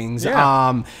and writings.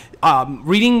 Yeah.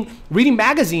 Reading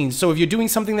magazines. So if you're doing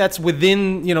something that's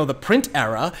within the print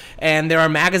era, and there are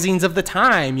magazines of the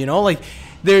time,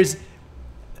 there's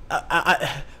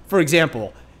for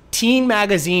example, Teen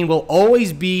magazine will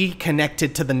always be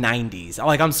connected to the 90s.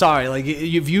 I'm sorry,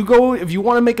 if you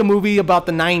want to make a movie about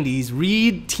the 90s,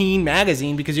 read Teen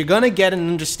magazine, because you're gonna get an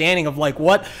understanding of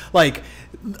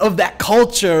of that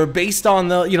culture based on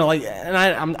the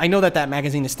and I know that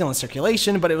magazine is still in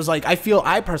circulation, but it was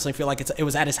I personally feel like it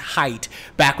was at its height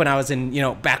back when I was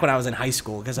in high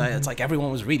school, because it's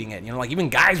everyone was reading it, even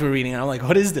guys were reading it. I'm like,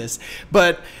 what is this?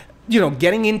 But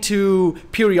getting into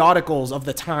periodicals of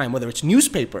the time, whether it's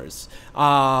newspapers,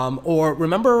 or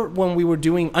remember when we were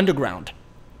doing Underground,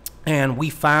 and we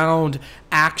found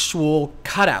actual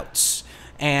cutouts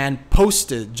and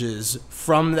postages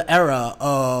from the era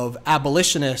of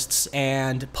abolitionists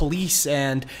and police,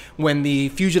 and when the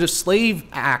Fugitive Slave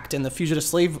Act and the Fugitive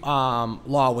Slave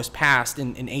Law was passed in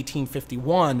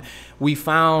 1851, we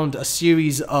found a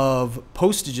series of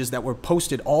postages that were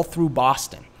posted all through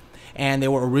Boston. And they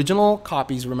were original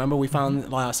copies. Remember, we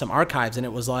found some archives, and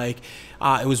it was it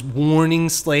was warning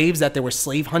slaves that there were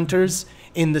slave hunters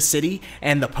in the city,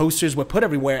 and the posters were put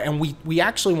everywhere. And we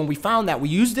actually, when we found that, we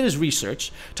used it as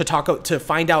research to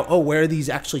find out, where are these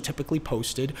actually typically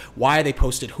posted, why are they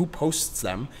posted, who posts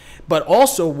them, but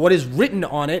also what is written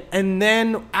on it. And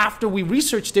then after we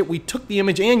researched it, we took the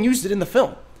image and used it in the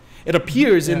film. It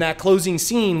appears in that closing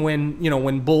scene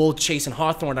when Bull, Chase, and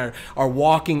Hawthorne are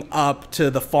walking up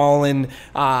to the fallen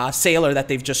sailor that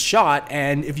they've just shot.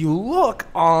 And if you look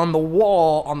on the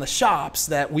wall on the shops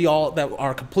that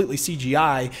are completely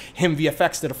CGI, Him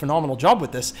VFX did a phenomenal job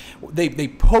with this. They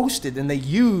posted and they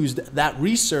used that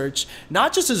research,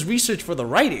 not just as research for the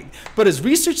writing, but as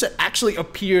research that actually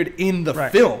appeared in the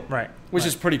film. Right. Which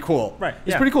is pretty cool. Right.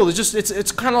 It's pretty cool.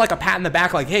 It's kind of like a pat in the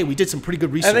back, hey, we did some pretty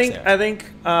good research there. I think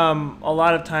a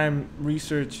lot of time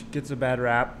research gets a bad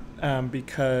rap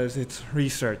because it's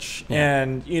research. Yeah.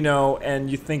 And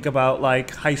you think about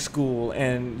high school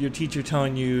and your teacher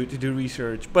telling you to do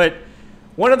research. But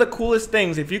one of the coolest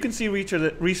things, if you can see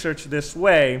research this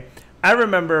way, I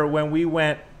remember when we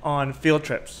went on field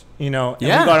trips, and we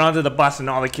got onto the bus, and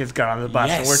all the kids got on the bus,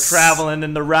 and we're traveling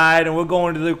in the ride, and we're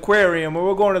going to the aquarium, or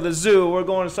we're going to the zoo, we're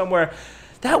going to somewhere.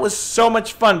 That was so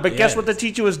much fun. But guess what the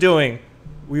teacher was doing?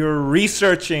 We were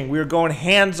researching. We were going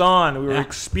hands-on. We were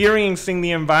experiencing the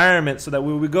environment, so that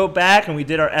we would go back and we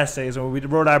did our essays, or we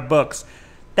wrote our books.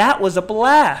 That was a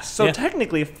blast. So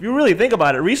technically, if you really think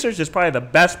about it, research is probably the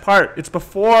best part. It's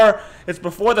before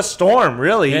the storm,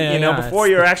 really. Before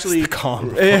you're actually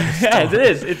calm. It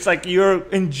is. It's you're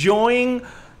enjoying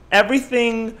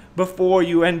everything before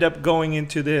you end up going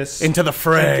into the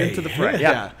fray. Into the fray.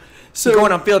 Yeah. So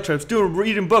going on field trips,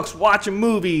 reading books, watching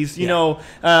movies,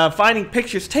 finding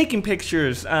pictures, taking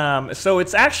pictures. So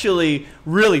it's actually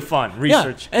really fun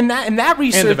research. Yeah. And that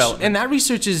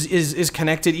research is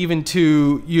connected even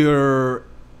to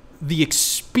the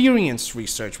experience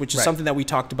research, which is something that we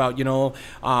talked about.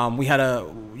 We had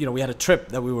a trip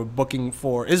that we were booking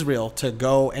for Israel to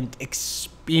go and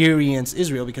experience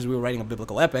Israel, because we were writing a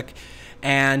biblical epic,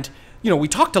 and we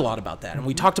talked a lot about that, and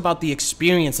we talked about the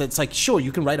experience. It's sure,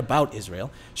 you can write about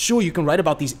Israel. Sure, you can write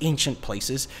about these ancient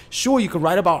places. Sure, you can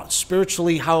write about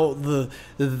spiritually how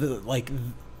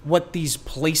what these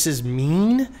places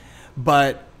mean.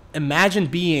 But imagine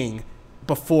being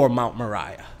before Mount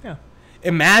Moriah. Yeah.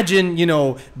 Imagine,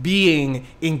 being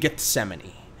in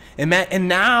Gethsemane. And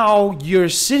now you're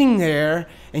sitting there,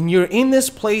 and you're in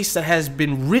this place that has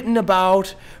been written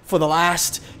about for the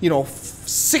last,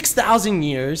 6,000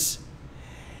 years.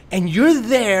 And you're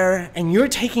there, and you're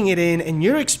taking it in, and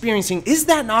you're experiencing. Is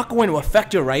that not going to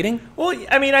affect your writing? Well,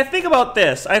 I mean, I think about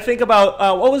this. I think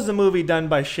about what was the movie done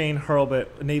by Shane Hurlbut,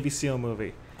 a Navy SEAL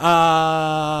movie?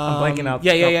 I'm blanking out.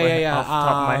 Yeah. Off the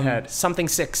top of my head. Something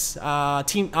 6.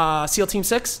 SEAL Team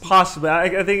 6. Possibly.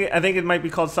 I think it might be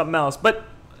called something else. But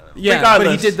yeah,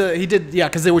 regardless, but he did. Yeah,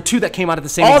 because there were 2 that came out at the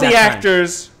same. All exact the time.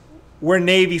 actors were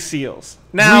Navy SEALs.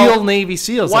 Now, real Navy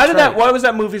SEALs. Why was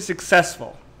that movie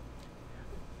successful?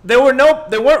 They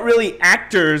weren't really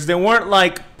actors. They weren't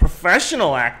like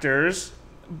professional actors.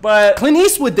 But Clint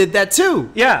Eastwood did that too.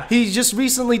 Yeah, he just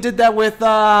recently did that with the.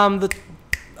 All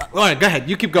right, go ahead.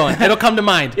 You keep going. It'll come to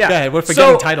mind. Yeah. Go ahead. We're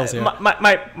forgetting titles here.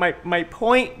 My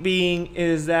point being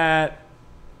is that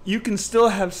you can still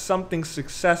have something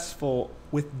successful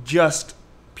with just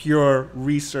pure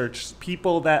research.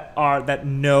 People that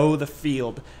know the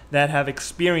field, that have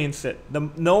experienced it.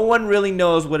 No one really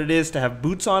knows what it is to have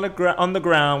boots on the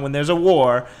ground when there's a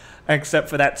war, except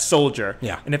for that soldier.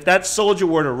 Yeah. And if that soldier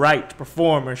were to write,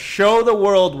 perform, or show the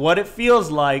world what it feels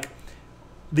like,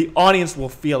 the audience will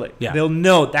feel it. Yeah. They'll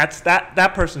know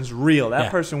that person's real.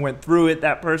 That person went through it.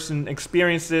 That person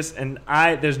experienced this, and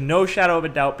there's no shadow of a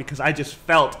doubt because I just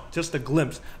felt just a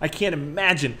glimpse. I can't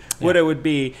imagine what it would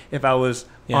be if I was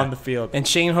on the field. And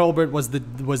Shane Hurlburt was the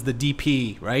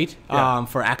DP, right? Yeah.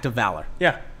 For Act of Valor.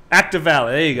 Yeah, Act of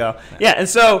Valor. There you go. Yeah, and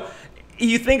so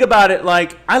you think about it,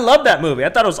 like, I love that movie. I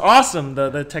thought it was awesome.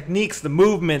 The techniques, the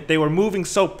movement, they were moving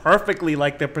so perfectly.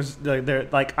 Like they're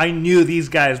like, I knew these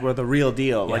guys were the real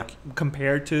deal. Yeah. Like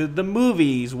compared to the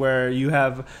movies where you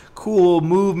have cool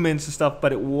movements and stuff,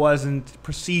 but it wasn't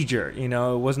procedure. It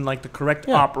wasn't like the correct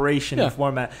operation and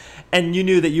format. And you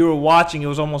knew that you were watching. It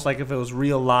was almost like if it was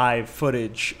real live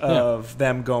footage of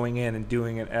them going in and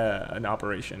doing an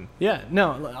operation. Yeah.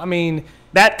 No, I mean.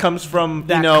 That comes from,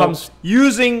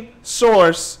 using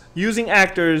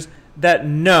actors that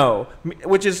know,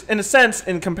 which is, in a sense,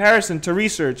 in comparison to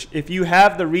research, if you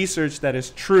have the research that is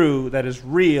true, that is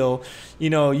real,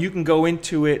 you can go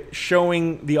into it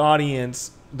showing the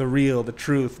audience the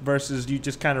truth, versus you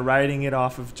just kind of writing it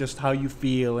off of just how you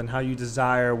feel and how you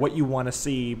desire, what you want to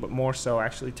see, but more so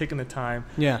actually taking the time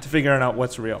to figuring out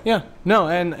what's real. Yeah, no,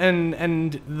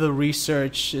 and the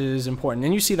research is important,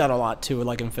 and you see that a lot too,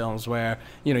 like in films where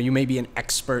you may be an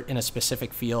expert in a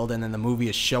specific field, and then the movie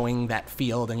is showing that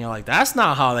field, and you're like, that's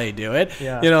not how they do it.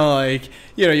 Yeah.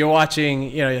 You're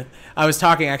watching. I was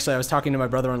talking to my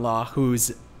brother-in-law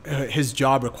who's. His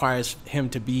job requires him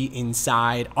to be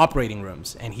inside operating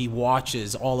rooms, and he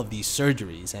watches all of these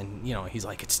surgeries, and he's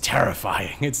like, it's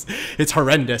terrifying, it's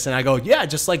horrendous. And I go, yeah,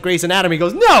 just like Grey's Anatomy. He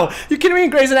goes, no, you kidding me? In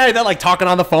Grey's Anatomy, they're like talking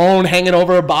on the phone, hanging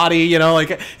over a body, he's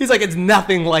like, it's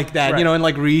nothing like that. Right. And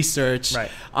like research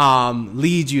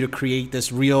leads you to create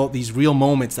these real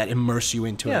moments that immerse you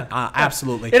into it.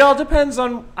 Absolutely. It all depends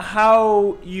on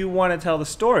how you want to tell the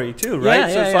story too,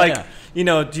 right?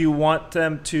 Do you want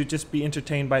them to just be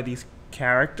entertained by these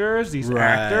characters, these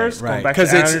actors? Right.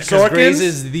 Because Grey's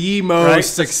is the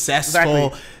most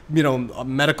successful, exactly.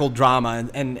 medical drama,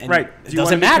 and right. It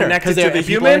doesn't matter because they're the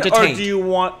human, or do you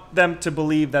want them to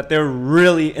believe that they're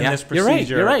really in this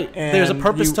procedure? You're right. There's a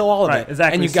purpose to all of it.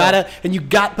 Exactly.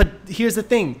 But here's the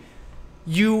thing,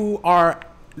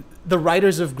 the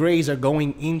writers of Grey's are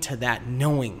going into that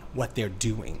knowing what they're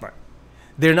doing. Right.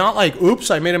 They're not like, oops,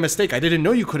 I made a mistake. I didn't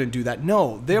know you couldn't do that.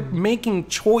 No, they're making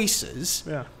choices,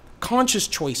 conscious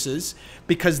choices,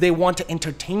 because they want to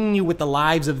entertain you with the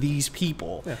lives of these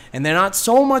people. Yeah. And they're not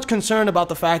so much concerned about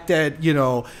the fact that,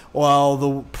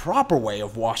 the proper way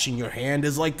of washing your hand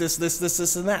is like this,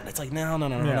 and that. And it's like,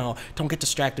 no. Don't get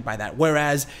distracted by that.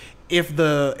 Whereas if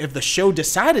the show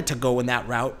decided to go in that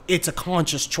route, it's a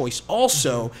conscious choice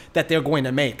also that they're going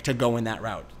to make to go in that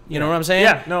route. You know what I'm saying?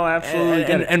 Yeah, no, absolutely.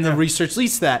 And the research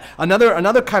leads to that.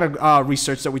 Another kind of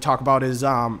research that we talk about is,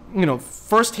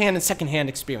 firsthand and secondhand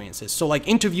experiences. So like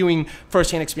interviewing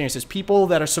firsthand experiences, people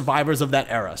that are survivors of that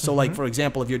era. So like, for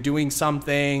example, if you're doing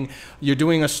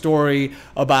a story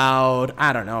about,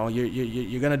 I don't know,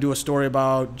 you're going to do a story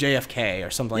about JFK or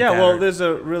something like that. Yeah, well, there's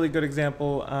a really good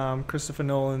example, Christopher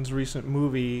Nolan's recent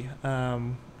movie there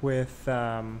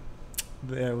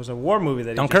was a war movie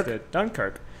that he just did,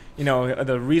 Dunkirk.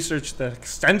 The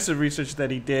extensive research that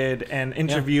he did, and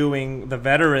interviewing the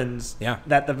veterans,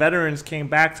 that the veterans came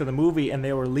back to the movie and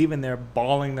they were leaving there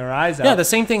bawling their eyes out. Yeah, the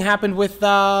same thing happened with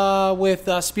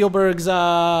Spielberg's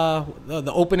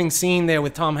the opening scene there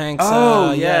with Tom Hanks.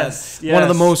 Yes. One of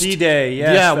the most D-Day.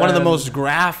 Yes, one of the most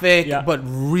graphic but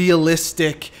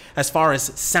realistic as far as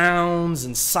sounds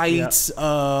and sights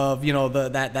of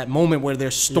that moment where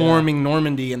they're storming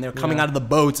Normandy and they're coming out of the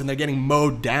boats and they're getting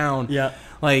mowed down. Yeah.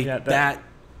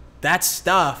 That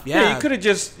stuff. Yeah, you could have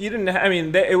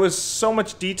it was so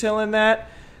much detail in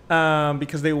that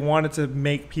because they wanted to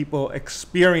make people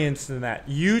experience in that.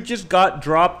 You just got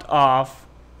dropped off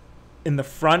in the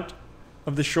front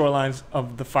of the shorelines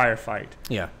of the firefight.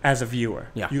 Yeah. As a viewer.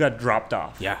 Yeah. You got dropped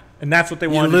off. Yeah. And that's what they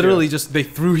You wanted literally to do. just, they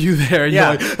threw you there. And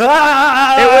Yeah. you're like,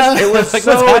 ah! It was Like,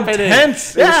 so what's happening?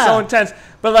 intense. It Yeah. was so intense.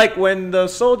 But like when the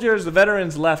soldiers, the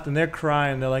veterans left and they're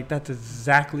crying, they're like, that's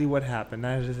exactly what happened.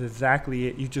 That is exactly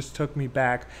it. You just took me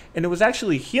back. And it was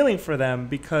actually healing for them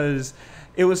because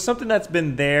it was something that's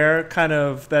been there, kind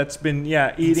of, that's been,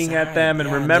 eating at them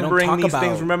and remembering these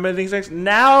things, remembering these things.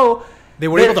 Now they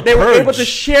were able to they purge. were able to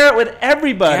share it with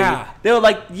everybody. Yeah. They were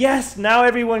like, yes, now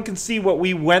everyone can see what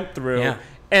we went through. Yeah.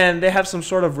 And they have some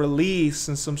sort of release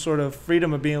and some sort of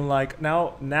freedom of being like,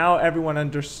 now everyone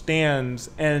understands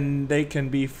and they can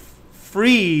be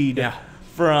freed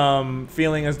from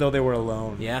feeling as though they were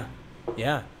alone. Yeah.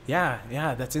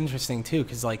 That's interesting too,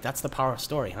 because like that's the power of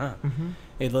story, huh? Mm-hmm.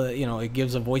 It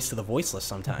gives a voice to the voiceless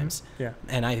sometimes. Mm-hmm. Yeah.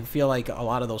 And I feel like a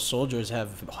lot of those soldiers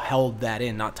have held that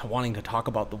in, not to wanting to talk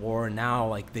about the war, and now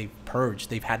like they've purged,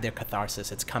 they've had their catharsis,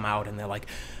 it's come out, and they're like,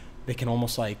 they can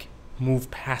almost like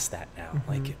move past that now. Mm-hmm.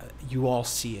 Like you all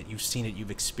see it, you've seen it, you've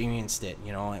experienced it.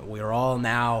 We're all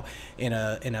now in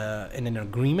an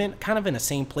agreement, kind of in the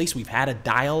same place. We've had a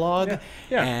dialogue,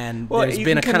 and there's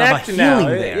been a kind of a healing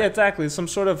there. Yeah, exactly. Some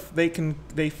sort of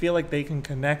they feel like they can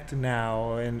connect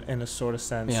now in a sort of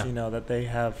sense. That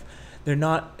they're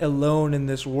not alone in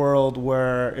this world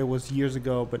where it was years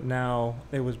ago, but now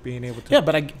it was being able to. Yeah,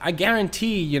 but I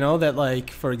guarantee, that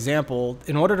like, for example,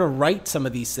 in order to write some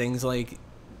of these things, like,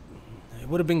 it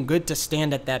would have been good to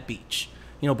stand at that beach,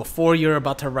 before you're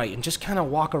about to write, and just kind of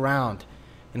walk around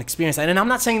and experience that. And I'm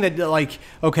not saying that, like,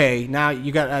 okay, now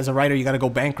as a writer, you got to go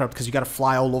bankrupt because you got to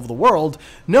fly all over the world.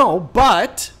 No,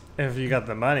 but if you got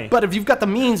the money. But if you've got the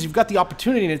means, you've got the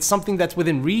opportunity, and it's something that's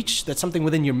within reach, that's something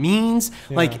within your means,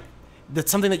 like,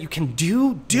 that's something that you can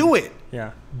do it.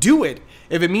 Yeah. Do it.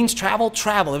 If it means travel.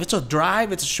 If it's a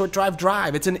drive, it's a short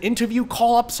drive. It's an interview,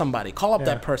 call up somebody. Call up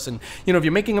that person. If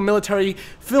you're making a military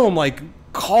film, like,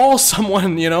 call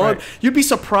someone, Right. You'd be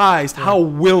surprised how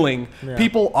willing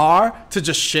people are to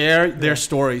just share their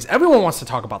stories. Everyone wants to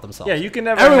talk about themselves. Yeah, you can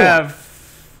never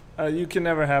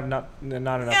have not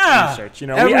enough research.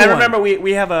 I remember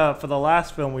we have for the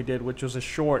last film we did, which was a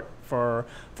short, for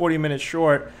 40-minute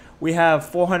short, we have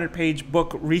 400-page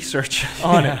book research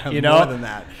on it. More than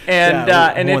that.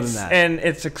 And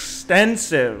it's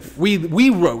extensive. We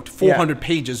wrote 400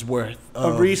 pages worth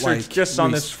of research, like,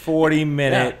 on this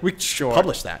 40-minute. We should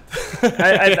publish that.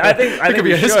 I think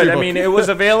we should. I mean, it was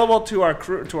available to our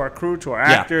crew, to our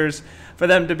actors, for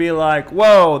them to be like,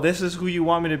 whoa, this is who you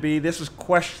want me to be. This was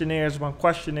questionnaires upon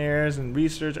questionnaires and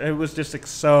research. It was just like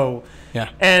so.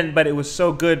 Yeah. But it was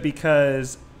so good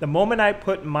because the moment I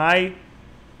put my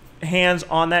hands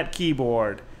on that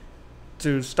keyboard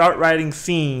to start writing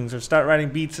scenes or start writing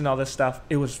beats and all this stuff,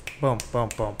 it was boom, boom,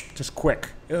 boom, just quick.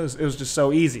 It was just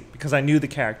so easy because I knew the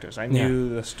characters, I knew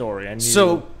the story, I knew.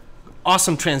 So,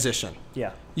 awesome transition.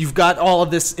 Yeah. You've got all of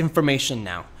this information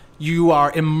now. You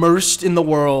are immersed in the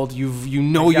world. You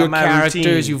know your characters.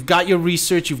 Routine. You've got your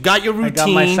research. You've got your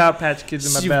routine. I got my Sour Patch Kids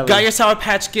in my belly. You've got your Sour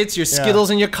Patch Kids, your Skittles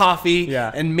and your coffee,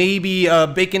 and maybe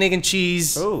bacon, egg, and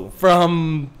cheese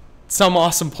from some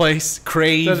awesome place.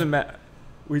 Crave. Doesn't matter.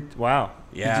 Wow.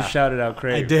 Yeah. You just shouted out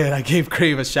Crave. I did. I gave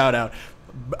Crave a shout out.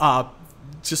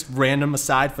 Just random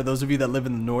aside, for those of you that live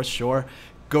in the North Shore,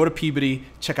 go to Peabody,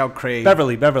 check out Crave.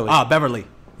 Beverly. Beverly.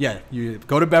 Yeah, you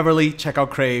go to Beverly, check out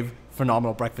Crave.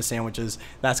 Phenomenal breakfast sandwiches.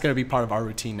 That's going to be part of our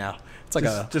routine now. It's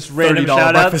like just random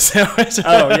 $30 breakfast sandwich.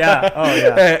 Oh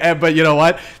yeah. But you know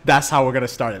what? That's how we're going to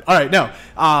start it. All right, no.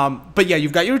 But yeah,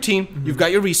 you've got your routine. You've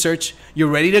got your research. You're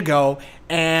ready to go.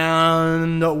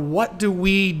 And what do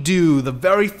we do? The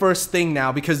very first thing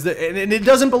now, because and it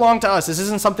doesn't belong to us. This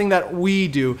isn't something that we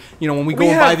do. When we go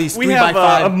and buy these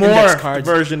 3x5 a more index cards.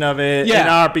 Version of it in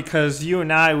our, because you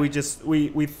and I, we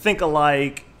think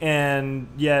alike, and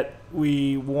yet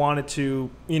we wanted to,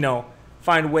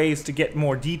 find ways to get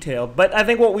more detailed. But I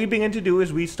think what we begin to do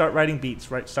is we start writing beats,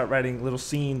 right? Start writing little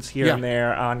scenes here and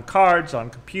there on cards,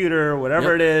 on computer,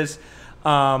 whatever it is,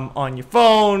 on your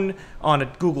phone, on a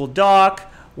Google Doc,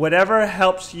 whatever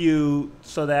helps you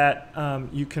so that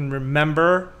you can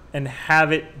remember and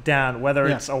have it down, whether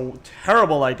it's a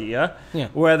terrible idea,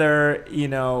 whether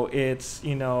it's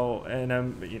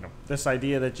this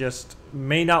idea that just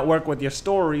may not work with your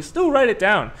story, still write it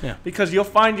down, because you'll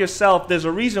find yourself, there's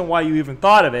a reason why you even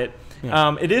thought of it.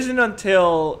 It isn't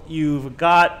until you've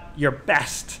got your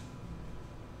best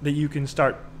that you can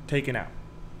start taking out,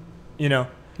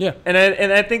 And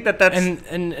I think that's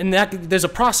and that there's a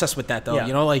process with that though.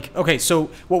 Like, okay, so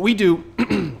what we do.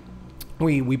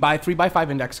 We buy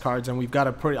 3x5 index cards, and we've got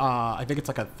a pretty, I think it's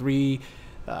like a 3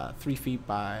 3 feet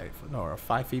by or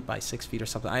 5 feet by 6 feet or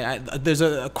something. There's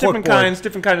a cork Different board. kinds,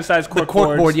 different kind of size cork The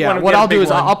cork board, yeah. Wanna What get a I'll do big is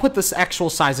one. I'll put this actual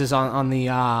sizes on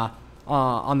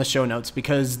the show notes,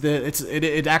 because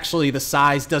it actually, the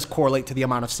size does correlate to the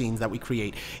amount of scenes that we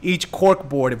create. Each cork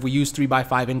board, if we use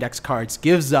 3x5 index cards,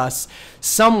 gives us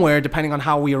somewhere, depending on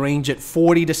how we arrange it,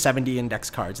 40 to 70 index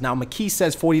cards. Now, McKee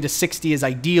says 40 to 60 is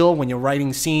ideal when you're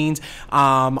writing scenes.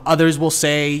 Others will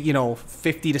say,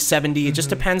 50 to 70. It just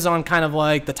depends on kind of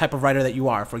like the type of writer that you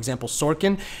are. For example,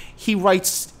 Sorkin, he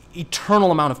writes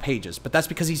eternal amount of pages, but that's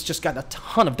because he's just got a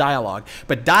ton of dialogue.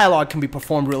 But dialogue can be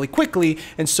performed really quickly,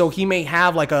 and so he may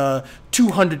have like a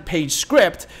 200-page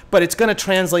script, but it's going to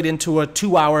translate into a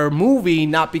 2-hour movie,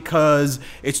 not because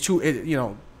it's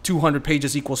 200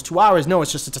 pages equals 2 hours. No,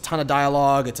 it's a ton of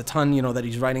dialogue. It's a ton, that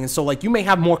he's writing. And so, like, you may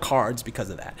have more cards because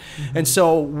of that. And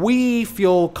so we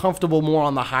feel comfortable more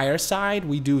on the higher side.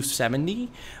 We do 60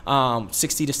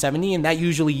 to 70, and that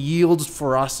usually yields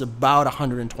for us about a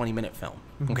 120-minute film.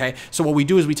 Okay, so what we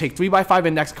do is we take 3x5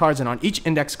 index cards, and on each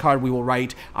index card we will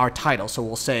write our title. So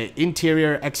we'll say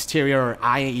interior, exterior,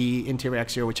 or IE, interior,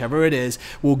 exterior, whichever it is.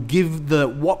 We'll give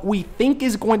what we think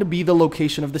is going to be the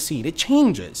location of the scene. It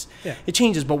changes. Yeah. It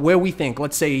changes, but where we think,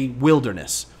 let's say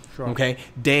wilderness, okay,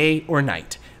 day or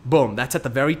night. Boom, that's at the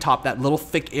very top, that little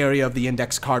thick area of the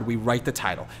index card, we write the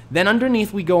title. Then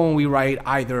underneath we go and we write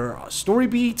either story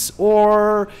beats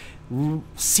or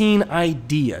scene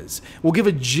ideas. We'll give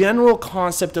a general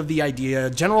concept of the idea,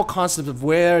 general concept of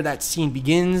where that scene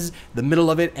begins, the middle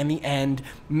of it, and the end.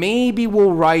 Maybe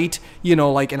we'll write,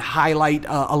 and highlight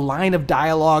a line of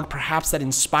dialogue, perhaps that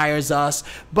inspires us.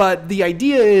 But the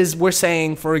idea is, we're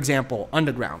saying, for example,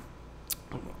 Underground.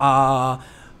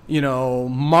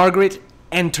 Margaret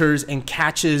enters and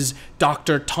catches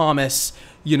Dr. Thomas,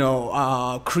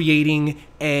 creating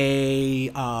a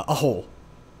hole.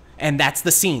 And that's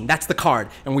the scene. That's the card.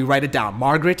 And we write it down.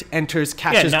 Margaret enters,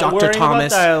 catches Dr.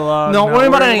 Thomas. Not worrying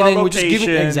about anything. We're just giving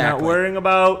exactly. Not worrying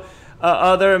about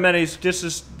other amenities.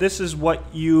 This is what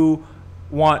you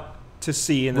want to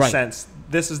see in the sense.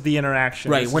 This is the interaction.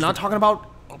 Right. We're not talking about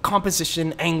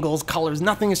composition, angles, colors,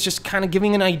 nothing. It's just kind of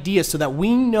giving an idea so that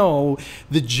we know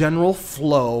the general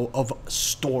flow of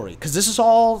story, because this is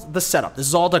all the setup. This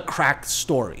is all the cracked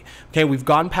story. Okay, we've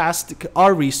gone past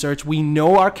our research. We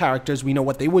know our characters. We know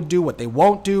what they would do, what they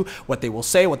won't do, what they will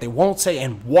say, what they won't say,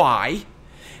 and why.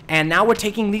 And now we're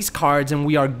taking these cards and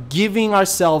we are giving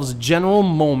ourselves general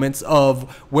moments of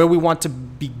where we want to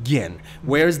begin.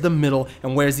 Where's the middle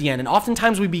and where's the end? And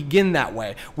oftentimes we begin that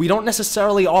way. We don't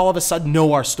necessarily all of a sudden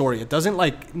know our story. It doesn't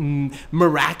like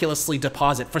miraculously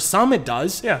deposit. For some it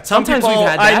does. Yeah. Sometimes people, we've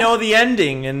had that. I know the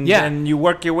ending, and you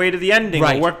work your way to the ending,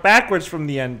 or work backwards from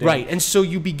the ending. Right. And so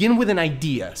you begin with an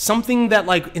idea, something that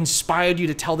like inspired you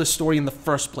to tell this story in the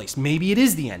first place. Maybe it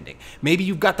is the ending. Maybe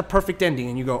you've got the perfect ending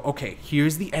and you go, okay,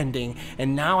 here's the ending,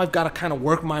 and now I've got to kind of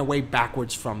work my way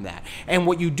backwards from that. And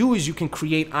what you do is you can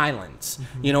create islands.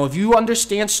 If you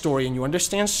understand story and you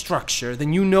understand structure,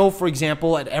 then you know, for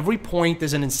example, at every point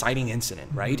there's an inciting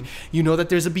incident, right? You know that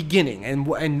there's a beginning,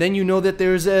 and then you know that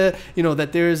there's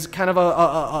there's kind of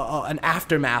an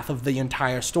aftermath of the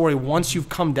entire story once you've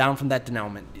come down from that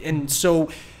denouement. And so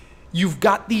you've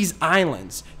got these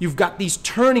islands, you've got these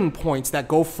turning points that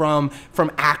go from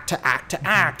act to act to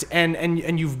act,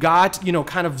 and you've got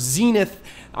kind of zenith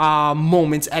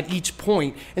moments at each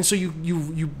point. And so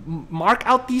you mark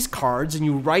out these cards and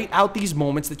you write out these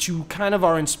moments that you kind of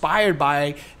are inspired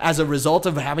by as a result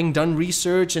of having done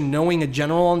research and knowing a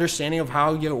general understanding of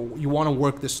how you want to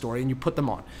work this story, and you put them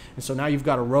on. And so now you've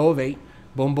got a row of 8,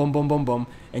 boom, boom, boom, boom, boom,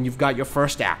 and you've got your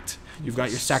first act, you've got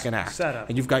your second act,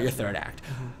 and you've got your third act.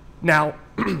 Now,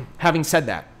 having said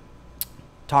that,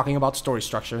 talking about story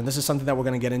structure, and this is something that we're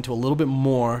going to get into a little bit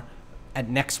more at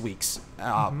next week's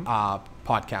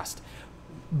podcast.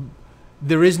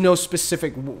 There is no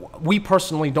specific, we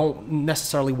personally don't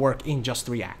necessarily work in just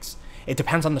 3 acts. It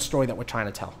depends on the story that we're trying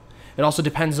to tell. It also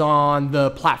depends on the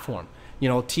platform.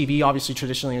 TV obviously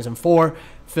traditionally is in 4.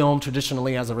 Film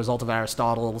traditionally, as a result of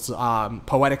Aristotle's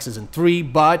Poetics, is in 3,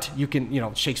 but you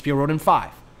can, Shakespeare wrote in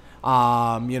 5.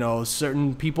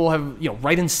 Certain people have,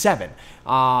 write in 7.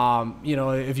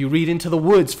 If you read Into the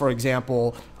Woods, for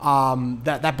example,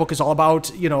 that book is all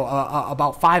about,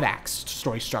 about 5 acts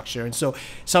story structure. And so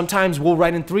sometimes we'll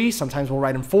write in 3, sometimes we'll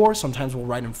write in 4, sometimes we'll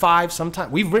write in 5,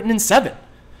 sometimes we've written in 7.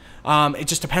 It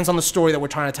just depends on the story that we're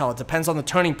trying to tell. It depends on the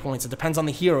turning points. It depends on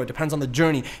the hero. It depends on the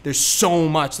journey. There's so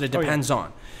much that it depends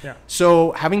on. Yeah.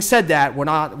 So having said that, we're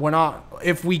not,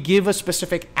 if we give a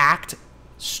specific act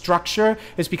structure,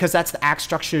 it's because that's the act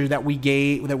structure that we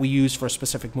use for a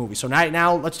specific movie. So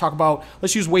now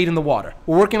let's use Wade in the Water.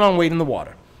 We're working on Wade in the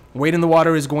Water. Wade in the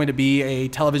Water is going to be a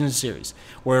television series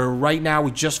where right now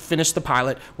we just finished the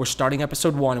pilot. We're starting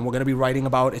episode 1, and we're going to be writing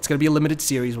about, it's going to be a limited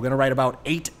series. We're going to write about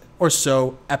 8 or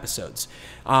so episodes.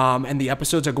 And the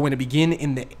episodes are going to begin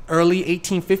in the early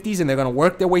 1850s, and they're going to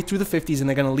work their way through the 50s, and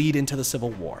they're going to lead into the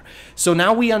Civil War. So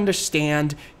now we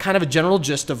understand kind of a general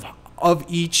gist of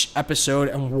each episode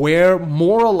and where,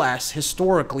 more or less,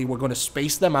 historically, we're going to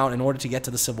space them out in order to get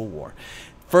to the Civil War.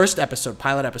 First episode,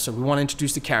 pilot episode, we want to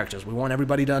introduce the characters. We want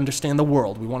everybody to understand the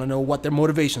world. We want to know what their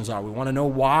motivations are. We want to know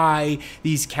why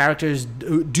these characters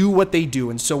do what they do.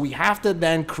 And so we have to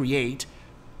then create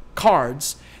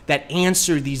cards that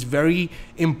answer these very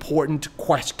important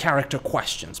character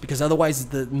questions, because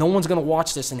otherwise no one's going to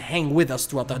watch this and hang with us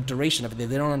throughout the duration of it.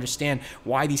 They don't understand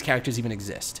why these characters even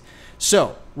exist.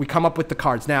 So we come up with the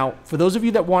cards. Now, for those of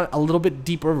you that want a little bit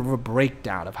deeper of a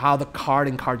breakdown of how the card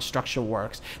and card structure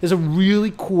works, there's a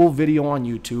really cool video on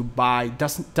YouTube by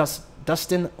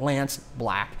Dustin Lance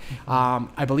Black.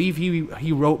 I believe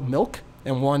he wrote Milk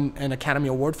and won an Academy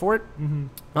Award for it.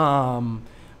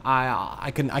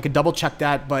 I could double check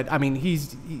that, but I mean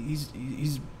he's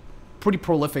pretty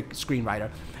prolific screenwriter.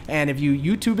 And if you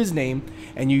YouTube his name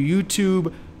and you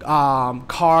YouTube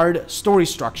card story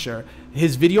structure,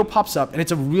 his video pops up, and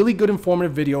it's a really good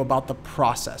informative video about the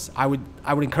process. I would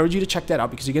encourage you to check that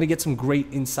out because you're going to get some great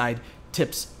inside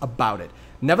tips about it.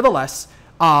 Nevertheless,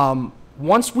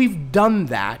 once we've done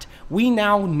that, we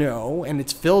now know, and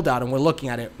it's filled out and we're looking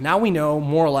at it, now we know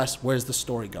more or less where's the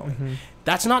story going.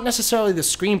 That's not necessarily the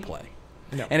screenplay.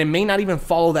 No. And it may not even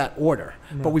follow that order,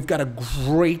 but we've got a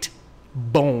great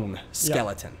bone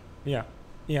skeleton. Yeah.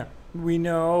 We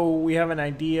know, we have an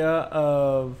idea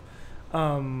of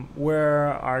where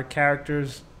our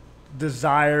character's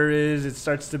desire is. It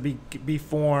starts to be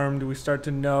formed. We start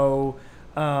to know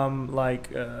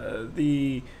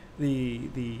the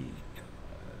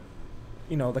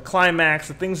climax,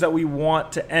 the things that we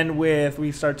want to end with.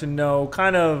 We start to know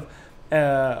kind of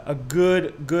a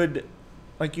good,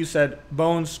 like you said,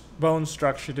 bone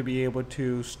structure to be able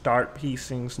to start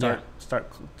piecing, start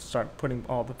putting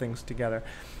all the things together.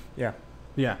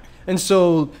 Yeah. And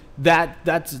so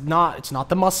it's not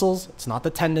the muscles, it's not the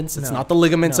tendons, it's not the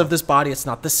ligaments of this body, it's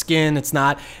not the skin, it's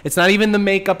not even the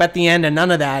makeup at the end, and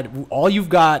none of that. All you've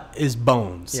got is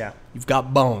bones. Yeah. You've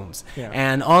got bones. Yeah.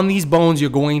 And on these bones you're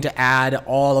going to add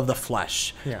all of the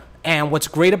flesh. Yeah. And what's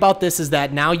great about this is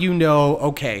that now you know,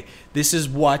 okay, this is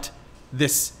what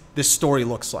this story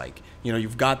looks like. You know,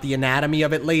 you've got the anatomy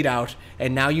of it laid out,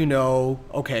 and now you know,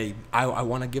 okay, I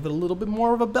want to give it a little bit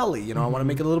more of a belly. You know, I want to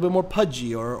make it a little bit more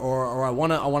pudgy, or I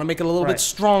want to make it a little bit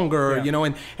stronger. Yeah. You know,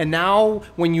 and now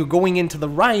when you're going into the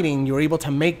writing, you're able to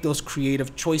make those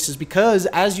creative choices because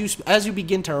as you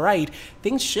begin to write,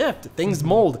 things shift, things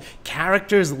mold,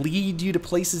 characters lead you to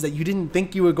places that you didn't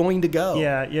think you were going to go.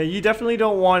 Yeah. You definitely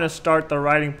don't want to start the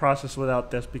writing process without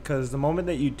this, because the moment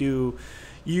that you do,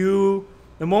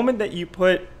 the moment that you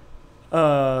put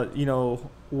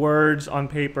words on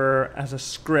paper as a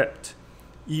script,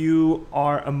 you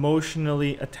are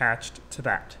emotionally attached to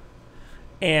that.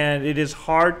 And it is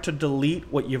hard to delete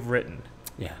what you've written.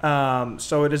 Yeah.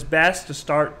 So it is best to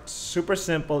start super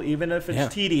simple, even if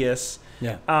it's tedious.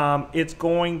 Yeah. It's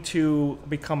going to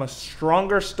become a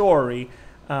stronger story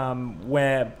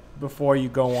before you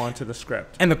go on to the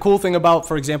script. And the cool thing about,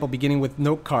 for example, beginning with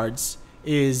note cards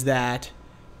is that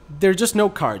they're just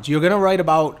note cards. You're going to write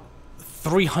about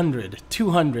 300,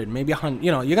 200, maybe 100.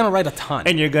 You're going to write a ton.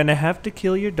 And you're going to have to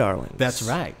kill your darlings. That's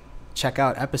right. Check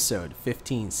out episode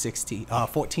 14,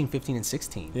 15, and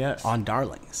 16 on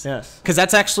darlings. Yes. Because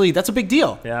that's a big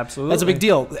deal. Yeah, absolutely. That's a big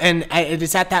deal. And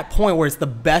it's at that point where it's the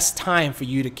best time for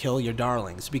you to kill your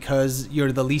darlings because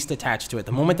you're the least attached to it.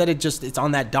 The moment that it's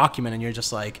on that document and you're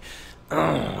just like,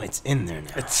 oh, it's in there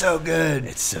now. It's so good.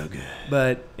 It's so good.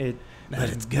 But it's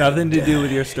nothing to do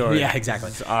with your story. Yeah,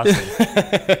 exactly. It's awesome.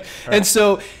 Right. And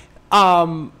so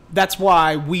that's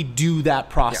why we do that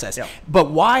process. Yeah. But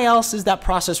why else is that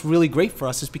process really great for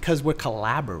us is because we're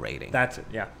collaborating. That's it,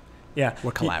 yeah.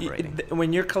 We're collaborating.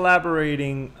 When you're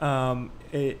collaborating,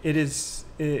 it's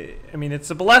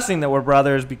a blessing that we're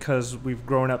brothers because we've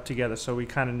grown up together, so we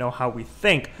kind of know how we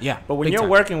think. Yeah. But when you're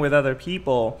working with other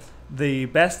people, the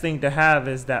best thing to have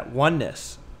is that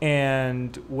oneness.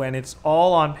 And when it's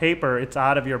all on paper, it's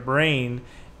out of your brain,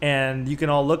 and you can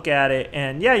all look at it.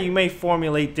 And yeah, you may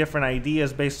formulate different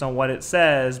ideas based on what it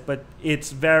says, but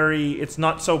it's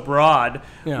not so broad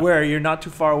where you're not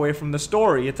too far away from the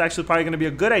story. It's actually probably going to be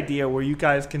a good idea where you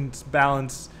guys can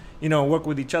balance, work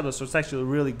with each other. So it's actually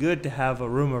really good to have a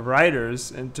room of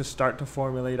writers and to start to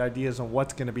formulate ideas on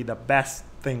what's going to be the best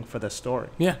thing for the story.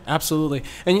 Yeah, absolutely.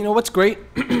 And you know what's great?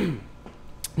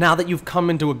 now that you've come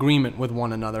into agreement with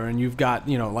one another and you've got,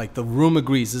 you know, like the room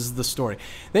agrees this is the story,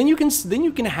 then you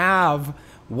can have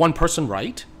one person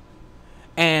write,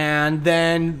 and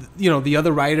then, you know, the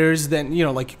other writers, then, you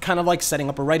know, like kind of like setting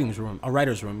up a writer's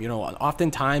room. You know,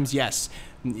 oftentimes, yes,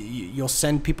 you'll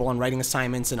send people on writing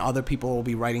assignments, and other people will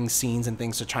be writing scenes and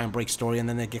things to try and break story, and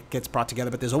then it gets brought together.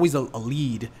 But there's always a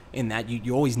lead in that.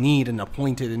 You always need an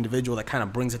appointed individual that kind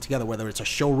of brings it together, whether it's a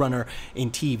showrunner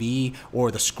in TV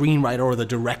or the screenwriter or the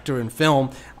director in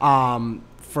film.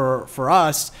 For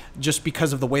us, just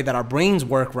because of the way that our brains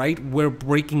work, right? We're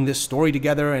breaking this story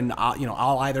together, and you know,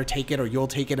 I'll either take it or you'll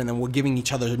take it, and then we're giving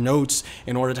each other notes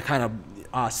in order to kind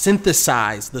of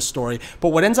synthesize the story. But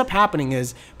what ends up happening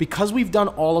is, because we've done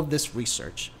all of this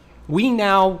research, we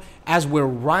now, as we're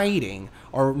writing,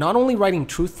 are not only writing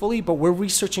truthfully, but we're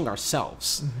researching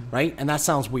ourselves, right? And that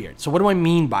sounds weird. So what do I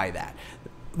mean by that?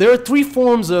 There are 3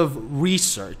 forms of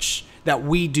research that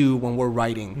we do when we're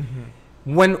writing.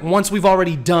 Once we've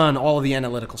already done all of the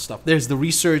analytical stuff, there's the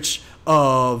research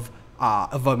of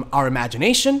our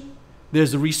imagination,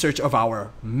 there's the research of our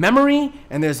memory,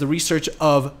 and there's the research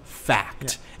of fact.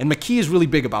 Yeah. And McKee is really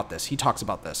big about this. He talks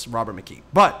about this, Robert McKee.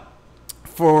 But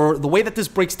for the way that this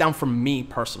breaks down for me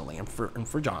personally, and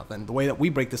for Jonathan, the way that we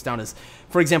break this down is,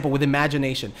 for example, with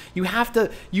imagination,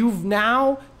 you've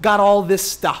now got all this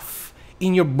stuff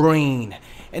in your brain,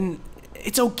 and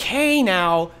it's okay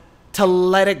now to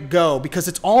let it go, because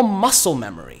it's all muscle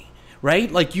memory, right?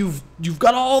 Like you've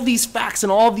got all these facts and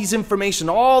all these information,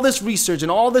 all this research and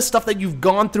all this stuff that you've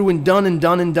gone through and done, and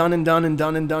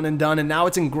now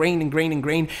it's ingrained,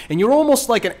 and you're almost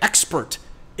like an expert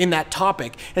in that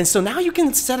topic. And so now you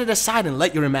can set it aside and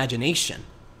let your imagination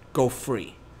go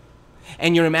free.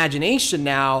 And your imagination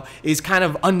now is kind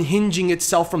of unhinging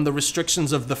itself from the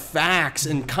restrictions of the facts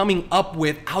and coming up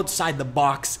with outside the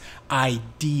box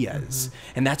ideas.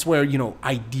 And that's where, you know,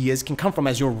 ideas can come from.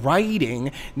 As you're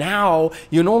writing, now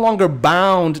you're no longer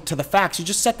bound to the facts. You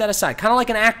just set that aside, kind of like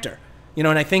an actor. You know,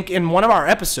 and I think in one of our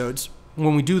episodes,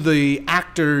 when we do the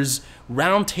actors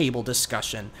roundtable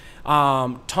discussion,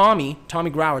 Tommy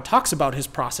Grauer talks about his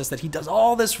process, that he does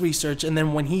all this research, and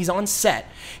then when he's on set,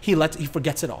 he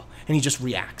forgets it all, and he just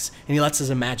reacts, and he lets his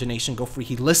imagination go free.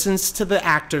 He listens to the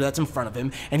actor that's in front of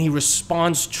him, and he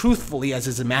responds truthfully as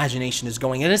his imagination is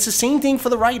going. And it's the same thing for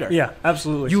the writer. Yeah,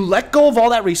 absolutely. You let go of all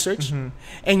that research,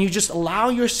 and you just allow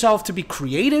yourself to be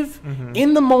creative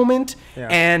in the moment,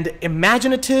 and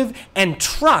imaginative, and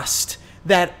trust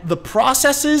that the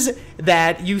processes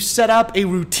that you set up, a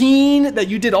routine, that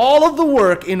you did all of the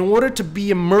work in order to be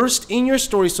immersed in your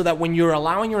story, so that when you're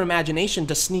allowing your imagination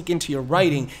to sneak into your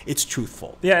writing, it's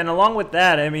truthful. Yeah, and along with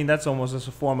that, I mean, that's almost just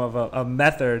a form of a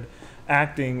method,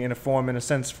 acting in a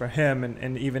sense for him,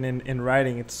 and even in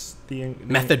writing, it's the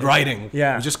method writing.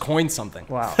 Yeah. You just coined something.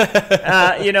 Wow.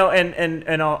 You know, and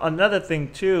another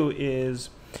thing too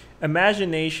is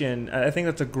imagination. I think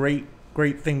that's a great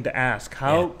thing to ask.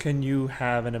 How can you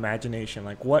have an imagination?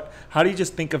 Like how do you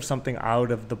just think of something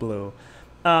out of the blue?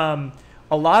 A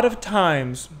lot of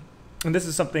times, and this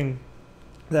is something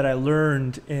that I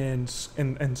learned in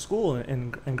school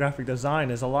in graphic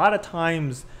design, is a lot of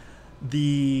times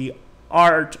the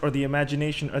art or the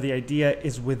imagination or the idea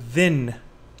is within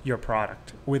your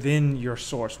product, within your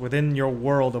source, within your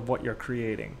world of what you're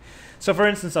creating. So for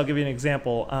instance, I'll give you an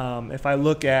example. If I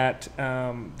look at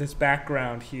this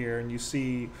background here, and you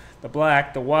see the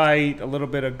black, the white, a little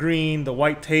bit of green, the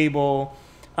white table,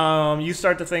 you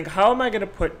start to think, how am I going to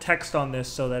put text on this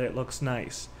so that it looks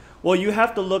nice? Well, you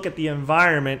have to look at the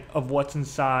environment of what's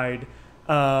inside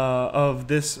of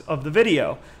the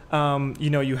video. You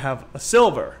know, you have a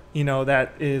silver, you know,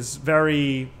 that is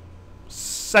very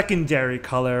secondary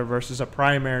color versus a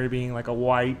primary being like a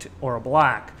white or a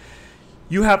black.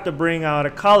 You have to bring out a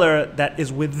color that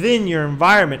is within your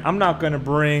environment. I'm not going to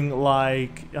bring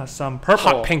like some purple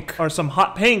hot pink or some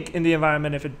hot pink in the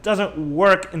environment if it doesn't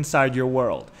work inside your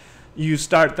world. You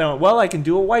start thinking, well, I can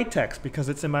do a white text because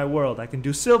it's in my world. I can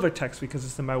do silver text because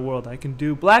it's in my world. I can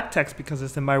do black text because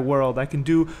it's in my world. I can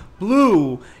do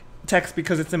blue text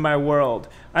because it's in my world.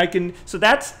 So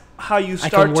that's how you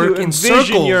start to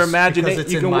envision your imagination.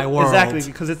 Because it's in my world. Exactly,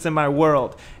 because it's in my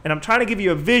world. And I'm trying to give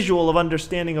you a visual of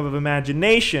understanding of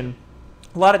imagination.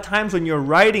 A lot of times when you're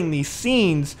writing these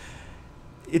scenes,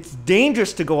 it's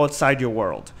dangerous to go outside your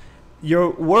world. Your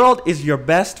world is your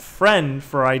best friend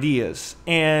for ideas.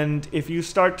 And if you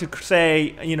start to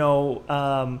say, you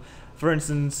know, for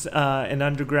instance, in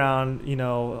Underground, you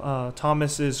know,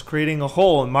 Thomas is creating a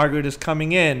hole and Margaret is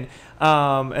coming in,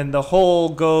 and the hole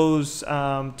goes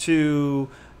to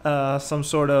some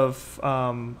sort of,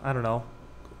 I don't know,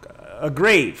 a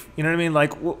grave. You know what I mean?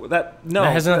 Like that. No,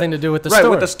 that has nothing to do with the right, story.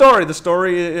 With the story. The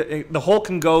story, the whole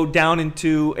can go down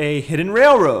into a hidden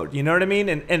railroad. You know what I mean?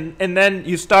 And then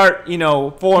you start,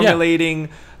 formulating.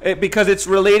 Because it's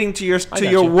relating to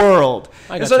your world.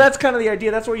 And so that's kind of the idea.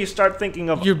 That's where you start thinking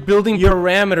of... You're building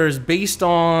parameters based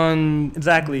on...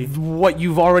 Exactly. What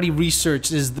you've already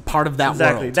researched is the part of that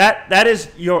world. Exactly. That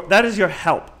is your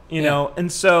help, you know?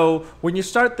 And so when you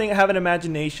start having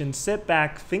imagination, sit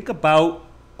back, think about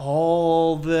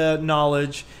all the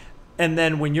knowledge, and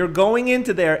then when you're going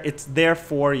into there, it's there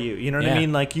for you. You know what I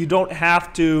mean? Like you don't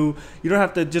have to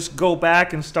just go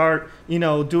back and start,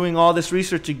 doing all this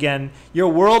research again. Your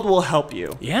world will help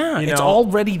you. Yeah, it's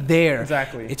already there.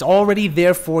 Exactly. It's already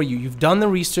there for you. You've done the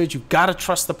research. You've got to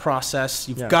trust the process.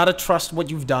 You've got to trust what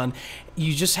you've done.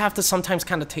 You just have to sometimes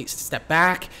kind of step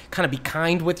back, kind of be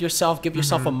kind with yourself, give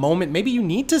yourself a moment. Maybe you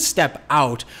need to step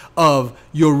out of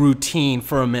your routine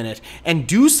for a minute and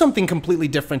do something completely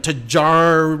different to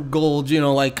jargle,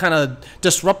 like kind of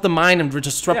disrupt the mind and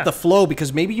disrupt the flow,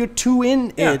 because maybe you're too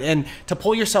in it, and to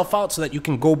pull yourself out so that you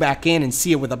can go back in and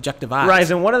see it with objective eyes. Right,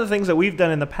 and one of the things that we've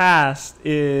done in the past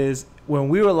is when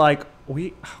we were like, what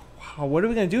are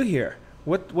we going to do here?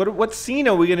 What scene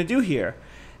are we going to do here?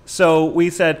 So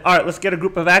we said, all right, let's get a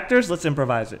group of actors. Let's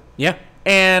improvise it. Yeah.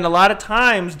 And a lot of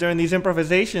times during these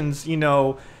improvisations,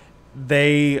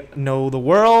 they know the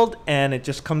world and it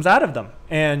just comes out of them.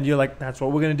 And you're like, that's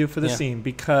what we're going to do for the scene,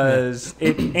 because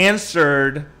it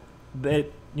answered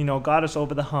that, got us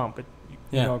over the hump. It,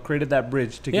 created that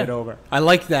bridge to get over. I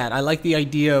like that. I like the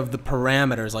idea of the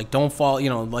parameters. Like, don't fall,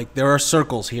 like there are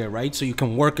circles here, right? So you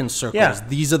can work in circles. Yeah.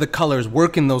 These are the colors.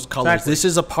 Work in those colors. Exactly. This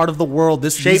is a part of the world.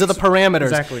 These are the parameters.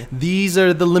 Exactly. These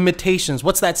are the limitations.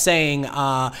 What's that saying?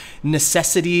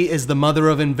 Necessity is the mother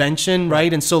of invention,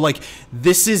 right? And so, like,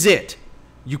 this is it.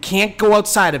 You can't go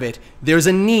outside of it. There's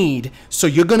a need. So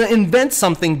you're going to invent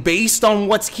something based on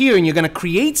what's here, and you're going to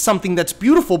create something that's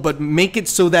beautiful, but make it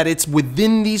so that it's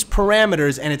within these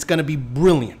parameters, and it's going to be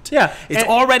brilliant. Yeah. It's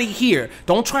already here.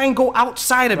 Don't try and go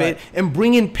outside of it and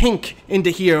bring in pink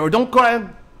into here, or don't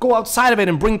go outside of it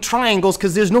and bring triangles,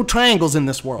 because there's no triangles in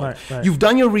this world. Right. You've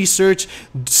done your research,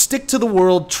 stick to the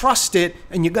world, trust it,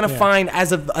 and you're going to find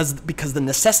because the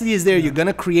necessity is there, you're going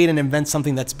to create and invent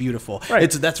something that's beautiful. Right.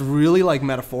 That's really like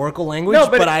metaphorical language,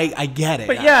 but I get it.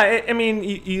 But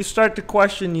you start to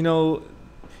question,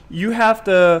 you have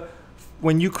to,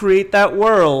 when you create that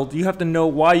world, you have to know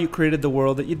why you created the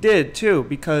world that you did too.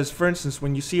 Because, for instance,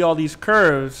 when you see all these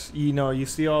curves, you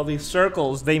see all these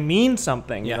circles, they mean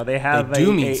something. Yeah, they have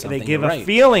they give a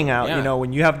feeling out. Yeah.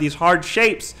 When you have these hard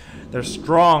shapes, they're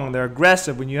strong, they're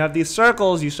aggressive. When you have these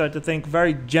circles, you start to think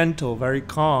very gentle, very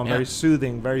calm, very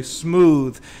soothing, very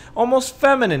smooth, almost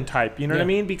feminine type. You know what I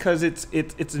mean? Because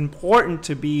it's important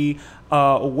to be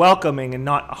welcoming and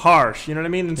not harsh. You know what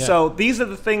I mean? And so these are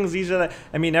the things.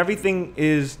 Everything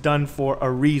is done for a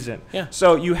reason. Yeah.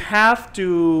 So you have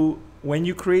to, when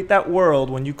you create that world,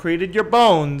 when you created your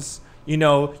bones, you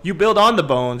build on the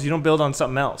bones. You don't build on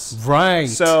something else. Right.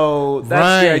 So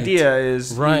that's the idea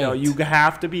is, Right. you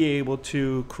have to be able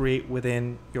to create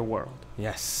within your world.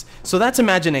 Yes. So that's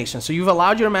imagination. So you've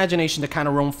allowed your imagination to kind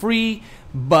of roam free,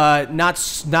 but not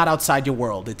outside your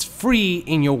world. It's free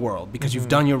in your world because you've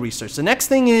done your research. The next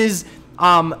thing is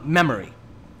memory.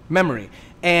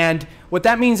 And what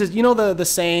that means is, the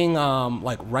saying,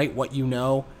 like, write what you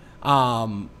know.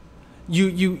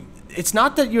 It's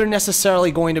not that you're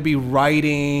necessarily going to be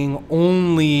writing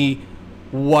only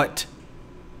what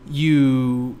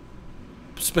you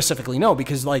specifically know,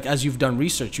 because, like, as you've done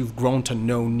research, you've grown to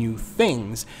know new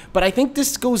things. But I think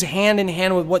this goes hand in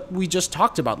hand with what we just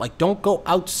talked about. Like, don't go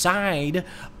outside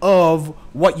of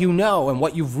what you know and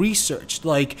what you've researched.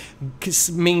 Like,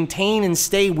 maintain and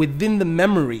stay within the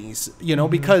memories,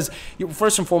 because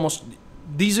first and foremost,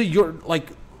 these are your, like,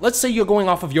 let's say you're going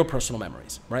off of your personal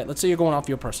memories, right? Let's say you're going off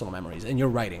your personal memories and you're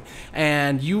writing,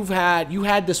 and you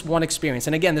had this one experience.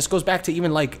 And again, this goes back to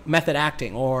even like method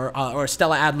acting or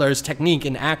Stella Adler's technique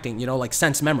in acting, like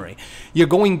sense memory. You're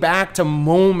going back to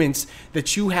moments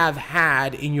that you have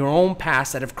had in your own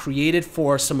past that have created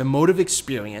for some emotive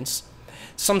experience,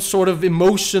 some sort of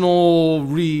emotional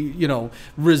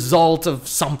result of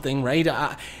something, right?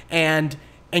 And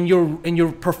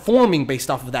you're performing based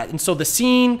off of that. And so the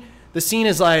scene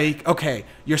is like, okay,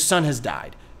 your son has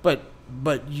died, but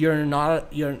you're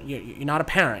not a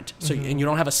parent, so and you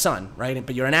don't have a son, right?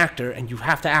 But you're an actor and you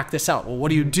have to act this out. Well,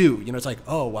 what do? It's like,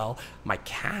 oh well, my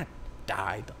cat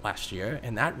died last year,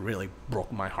 and that really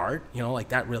broke my heart. You know, like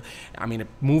that really, I mean, it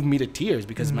moved me to tears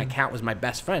because my cat was my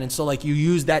best friend. And so like you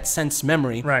use that sense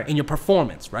memory in your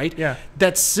performance, right? Yeah.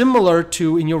 That's similar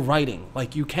to in your writing.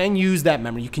 Like you can use that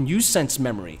memory. You can use sense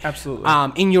memory. Absolutely.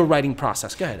 In your writing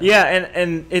process. Go ahead. Yeah,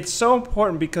 and it's so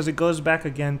important because it goes back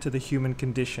again to the human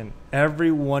condition.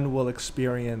 Everyone will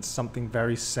experience something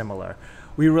very similar.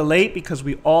 We relate because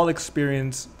we all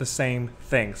experience the same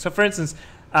thing. So for instance,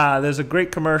 there's a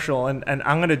great commercial, and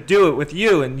I'm going to do it with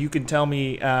you, and you can tell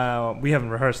me, we haven't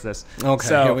rehearsed this. Okay,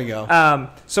 so, here we go.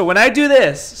 So when I do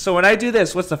this,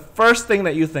 what's the first thing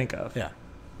that you think of? Yeah.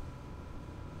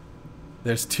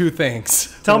 There's two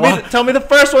things. Tell me the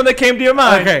first one that came to your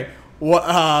mind. Okay.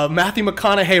 Matthew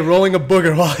McConaughey rolling a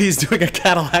booger while he's doing a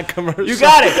Cadillac commercial. You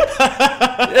got it.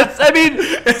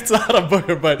 It's not a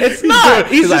booger, but it's not.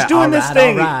 He's just like, doing this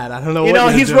thing. All right. I don't know. You know,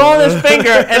 he's rolling his finger,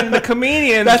 and the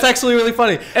comedians. That's actually really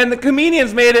funny. And the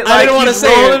comedians made it like I didn't want to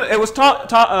say it. It was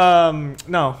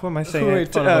no. What am I saying?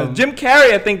 Who Jim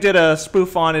Carrey, I think, did a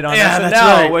spoof on it on SNL, that's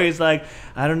right. where he's like,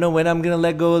 I don't know when I'm gonna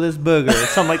let go of this booger, or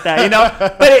something like that. You know,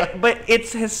 but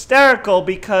it's hysterical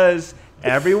because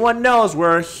everyone knows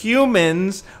we're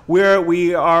humans.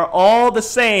 We are all the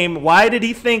same. Why did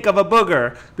he think of a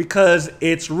booger? Because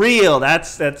it's real.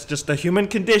 That's just the human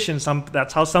condition.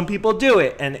 That's how some people do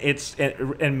it, and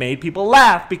it made people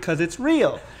laugh because it's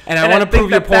real. And I want to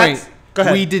prove your point. Go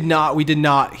ahead. He did not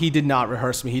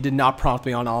rehearse me. He did not prompt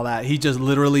me on all that. He just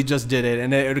literally just did it,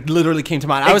 and it literally came to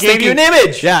mind. I was gave you an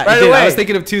image. Yeah, right away. I was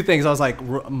thinking of two things. I was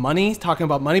like, money, talking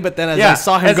about money, but then as I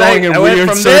saw him as going in weird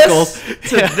circles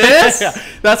to this,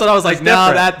 that's what I was like.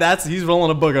 No, different. that's he's rolling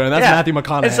a booger, and that's Matthew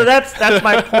McConaughey. And so that's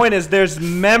my point. Is there's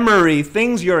memory,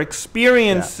 things your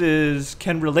experiences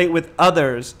can relate with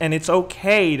others, and it's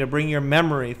okay to bring your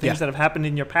memory, things that have happened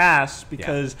in your past,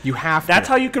 because you have. That's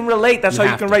how you can relate. That's how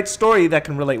you can write story that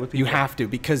can relate with people. You have to,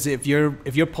 because if you're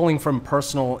pulling from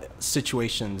personal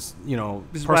situations, you know,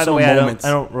 personal by the way, moments.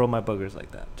 I don't roll my boogers like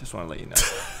that. Just want to let you know.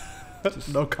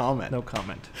 No comment. No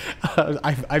comment.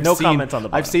 I've no seen, comments on the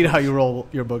bottom. I've seen how you roll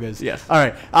your boogers. Yes. All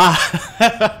right.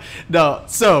 No.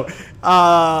 So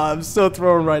I'm so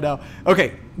thrown right now.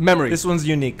 Okay. Memory. This one's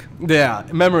unique. Yeah.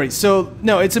 Memory. So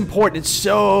no, it's important. It's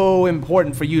so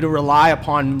important for you to rely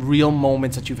upon real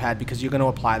moments that you've had, because you're going to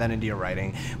apply that into your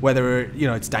writing. Whether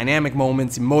it's dynamic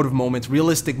moments, emotive moments,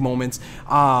 realistic moments.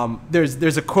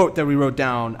 There's a quote that we wrote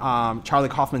down. Charlie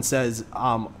Kaufman says,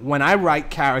 "When I write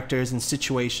characters and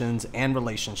situations and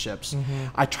relationships,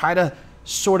 I try to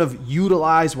sort of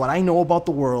utilize what I know about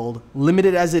the world,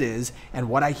 limited as it is, and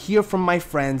what I hear from my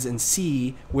friends and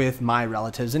see with my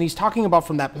relatives." And he's talking about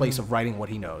from that place of writing what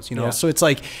he knows, So it's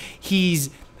like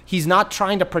he's not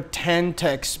trying to pretend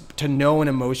to know an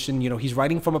emotion. He's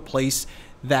writing from a place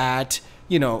that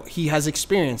he has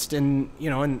experienced, and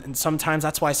and sometimes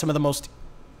that's why some of the most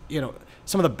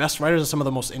some of the best writers are some of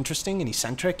the most interesting and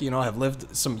eccentric, have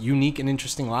lived some unique and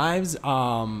interesting lives.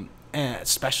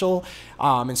 Special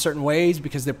in certain ways,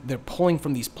 because they're pulling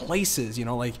from these places,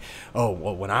 like, oh,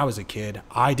 well, when I was a kid,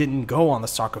 I didn't go on the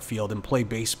soccer field and play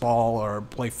baseball or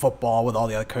play football with all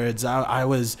the other kids. I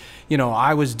was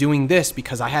doing this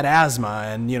because I had asthma,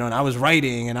 and and I was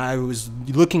writing, and I was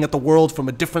looking at the world from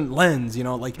a different lens. You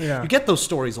get those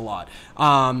stories a lot.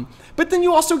 But then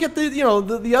you also get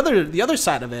the other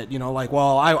side of it. Like,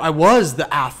 well, I was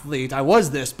the athlete, I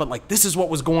was this, but like this is what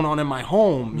was going on in my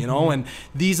home. And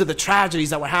these are the tragedies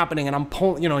that were happening, and I'm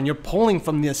pulling, and you're pulling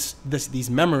from these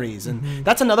memories, and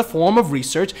that's another form of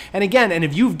research. And again,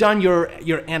 if you've done your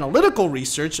analytical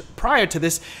research prior to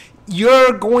this,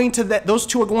 you're going to those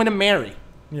two are going to marry.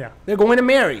 Yeah, they're going to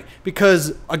marry,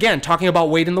 because again, talking about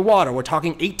Wade in the Water, we're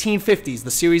talking 1850s,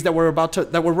 the series that we're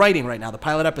writing right now, the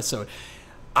pilot episode.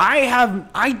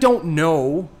 I don't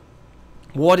know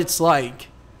what it's like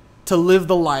to live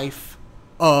the life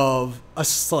of a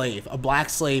slave, a black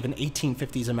slave in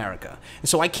 1850s America. And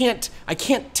so I can't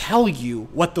tell you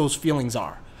what those feelings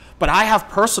are. But I have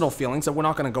personal feelings that we're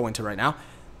not going to go into right now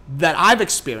that I've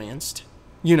experienced,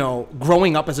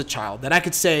 growing up as a child, that I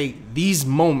could say these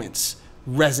moments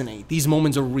resonate. These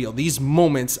moments are real. These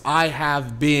moments I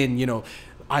have been,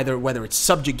 either whether it's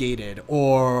subjugated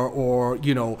or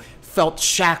felt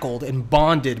shackled and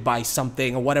bonded by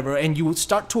something or whatever, and you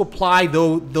start to apply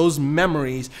those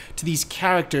memories to these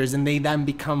characters, and they then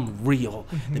become real.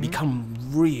 They become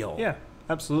real. Yeah,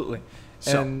 absolutely.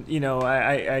 So, and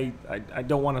I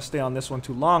don't want to stay on this one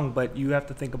too long, but you have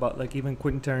to think about, like, even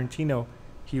Quentin Tarantino.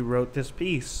 He wrote this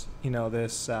piece,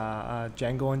 this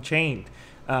Django Unchained.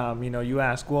 You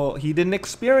ask, well, he didn't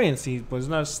experience, he was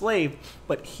not a slave,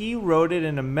 but he wrote it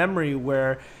in a memory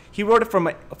where he wrote it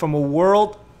from a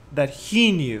world that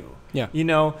he knew. Yeah. You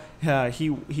know, he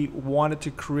wanted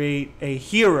to create a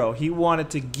hero. He wanted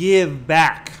to give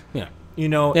back. Yeah. You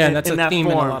know, yeah, and that's in a that theme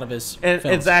form. in a lot of his films.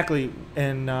 Exactly.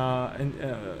 And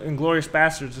Inglourious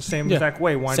Bastards, the same exact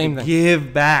way. Wanted Same to thing.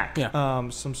 give back. Yeah.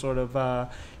 Some sort of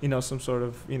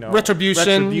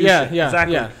retribution. Yeah,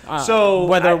 exactly. Yeah. So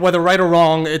whether right or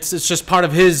wrong, it's just part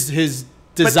of his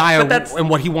desire and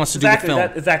what he wants to do with film.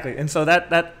 Exactly. And so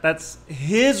that's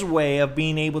his way of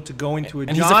being able to go into a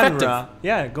and genre. He's effective.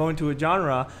 Yeah, go into a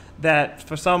genre that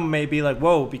for some may be like,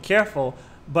 whoa, be careful,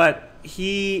 but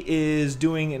he is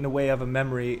doing it in a way of a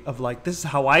memory of like, this is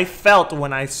how I felt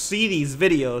when I see these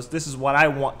videos. This is what I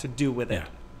want to do with it.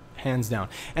 Hands down.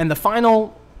 And the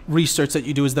final research that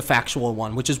you do is the factual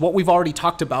one, which is what we've already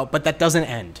talked about, but that doesn't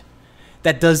end.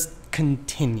 That does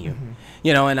continue. Mm-hmm.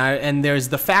 You know, and there's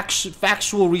the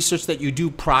factual research that you do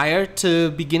prior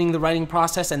to beginning the writing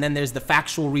process, and then there's the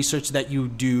factual research that you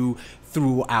do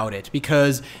throughout it,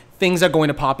 because things are going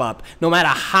to pop up. No matter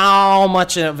how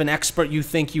much of an expert you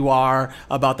think you are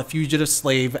about the Fugitive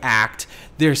Slave Act,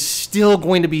 there's still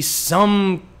going to be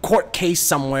some court case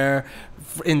somewhere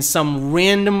in some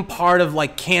random part of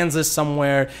like Kansas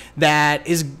somewhere that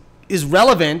is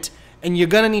relevant, and you're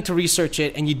going to need to research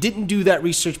it, and you didn't do that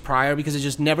research prior because it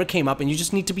just never came up, and you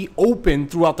just need to be open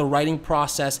throughout the writing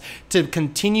process to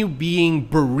continue being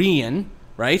Berean,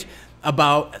 right?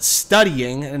 About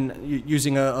studying, and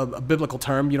using a biblical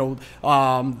term, you know,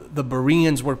 the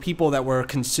Bereans were people that were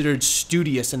considered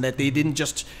studious, and that they didn't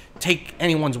just take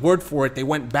anyone's word for it. They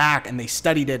went back and they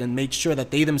studied it and made sure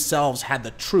that they themselves had the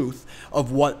truth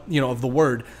of what, you know, of the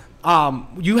word.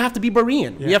 You have to be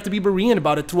Berean. Yeah. You have to be Berean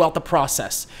about it throughout the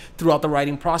process, throughout the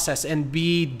writing process, and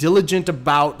be diligent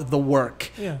about the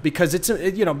work. Yeah. Because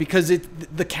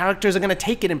the characters are going to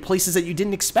take it in places that you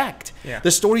didn't expect. Yeah. The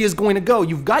story is going to go.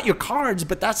 You've got your cards,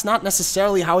 but that's not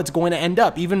necessarily how it's going to end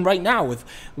up. Even right now with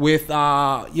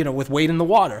Wade in the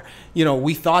Water, you know,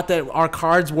 we thought that our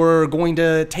cards were going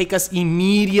to take us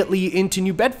immediately into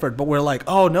New Bedford, but we're like,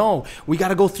 oh no, we got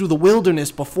to go through the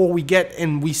wilderness before we get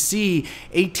and we see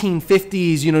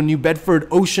 1850s, you know, New Bedford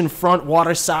oceanfront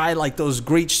waterside, like those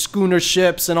great schooner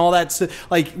ships and all that.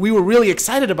 Like, we were really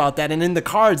excited about that, and in the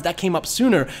cards that came up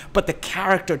sooner, but the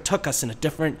character took us in a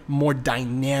different, more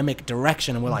dynamic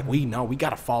direction, and we're like, we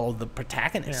got to follow the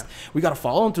protagonist. Yeah. We got to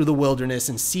follow him through the wilderness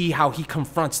and see how he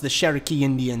confronts the Cherokee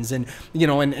Indians, and you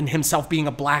know, and himself being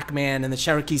a black man, and the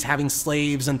Cherokees having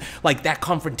slaves, and like that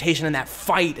confrontation and that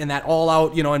fight and that all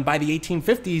out, you know. And by the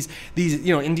 1850s, these,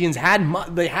 you know, Indians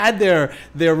had their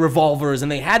revolvers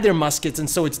and they had their muskets, and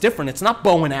so it's different. It's not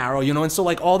bow and arrow, you know. And so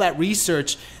like all that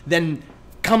research then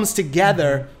comes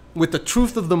together with the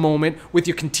truth of the moment, with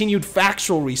your continued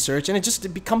factual research, and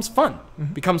it becomes fun.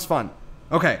 Becomes fun.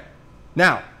 Okay,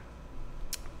 now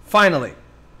finally,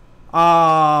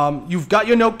 you've got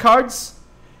your note cards.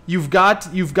 You've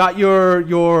got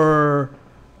your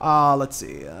let's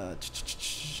see,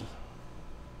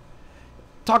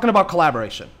 talking about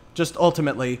collaboration. Just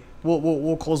ultimately,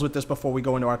 we'll close with this before we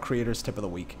go into our creators tip of the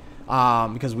week,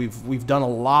 because we've done a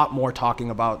lot more talking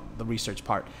about the research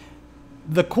part.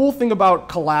 The cool thing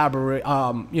about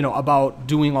about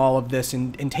doing all of this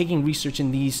and taking research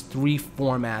in these three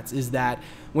formats is that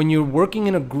when you're working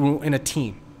in a group, in a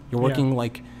team, you're working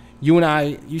like you and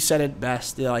I. You said it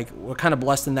best. Like, we're kind of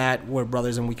blessed in that we're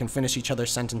brothers and we can finish each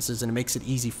other's sentences, and it makes it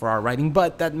easy for our writing.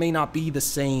 But that may not be the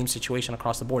same situation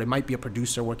across the board. It might be a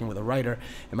producer working with a writer.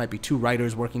 It might be two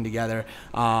writers working together.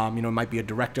 It might be a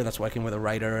director that's working with a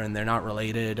writer and they're not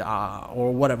related,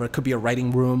 or whatever. It could be a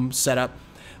writing room set up.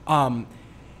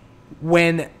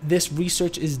 When this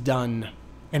research is done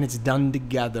and it's done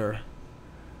together,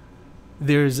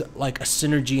 there's like a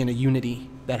synergy and a unity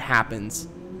that happens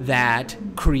that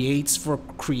creates for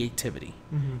creativity.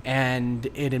 And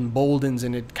it emboldens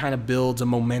and it kind of builds a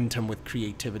momentum with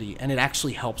creativity, and it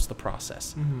actually helps the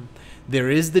process. There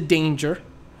is the danger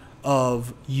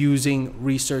of using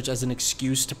research as an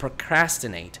excuse to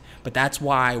procrastinate, but that's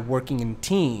why working in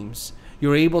teams,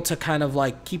 you're able to kind of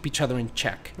like keep each other in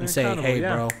check and say, hey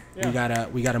bro,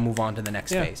 we gotta move on to the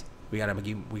next phase. We gotta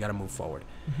move forward.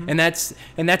 And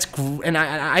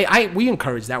we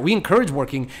encourage that. We encourage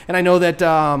working, and I know that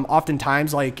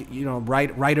oftentimes, like, you know,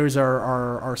 writers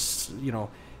are you know,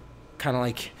 kind of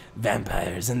like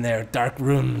vampires in their dark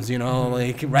rooms, you know,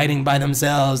 like writing by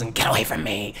themselves and get away from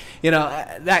me, you know.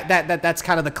 That's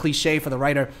kind of the cliche for the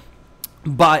writer.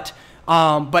 But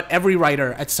But every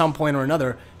writer at some point or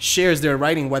another shares their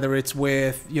writing, whether it's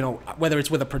with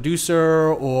a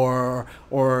producer or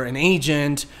an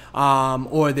agent,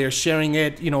 or they're sharing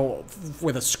it,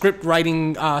 with a script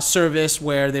writing service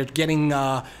where they're getting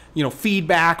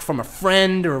feedback from a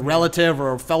friend or a relative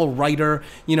or a fellow writer.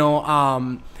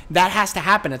 That has to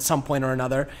happen at some point or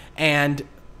another. And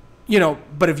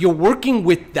but if you're working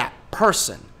with that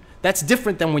person, that's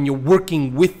different than when you're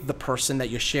working with the person that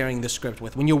you're sharing the script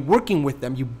with. When you're working with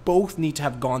them, you both need to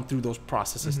have gone through those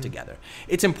processes together.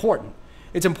 It's important.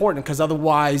 It's important because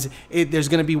otherwise there's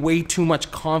going to be way too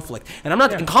much conflict. And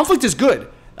and conflict is good.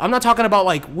 I'm not talking about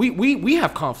like we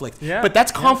have conflict, but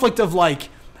that's conflict of like,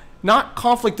 not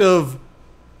conflict of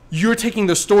you're taking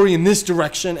the story in this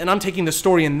direction and I'm taking the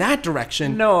story in that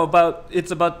direction. No, it's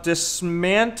about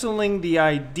dismantling the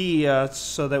idea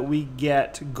so that we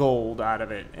get gold out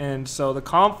of it. And so the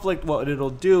conflict, what it'll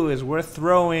do is we're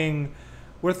throwing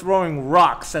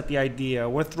rocks at the idea.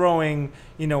 We're throwing,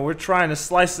 we're trying to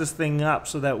slice this thing up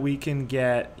so that we can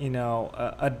get,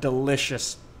 a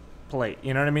delicious plate.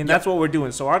 You know what I mean? Yep. That's what we're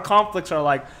doing. So our conflicts are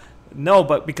like, no,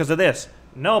 but because of this.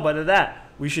 No, but of that.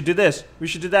 We should do this. We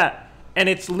should do that. And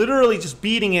it's literally just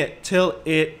beating it till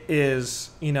it is,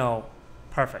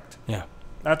 perfect. Yeah.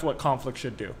 That's what conflict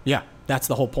should do. Yeah, that's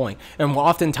the whole point. And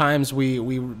oftentimes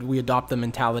we adopt the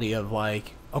mentality of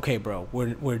like, okay, bro,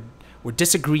 we're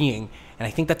disagreeing, and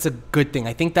I think that's a good thing.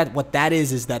 I think that what that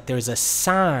is that there's a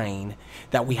sign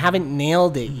that we haven't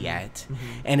nailed it yet,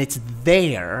 and it's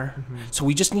there, so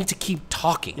we just need to keep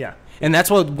talking. Yeah. And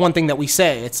that's one thing that we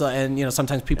say. It's and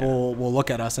sometimes people will look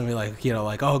at but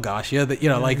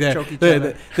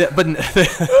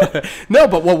no,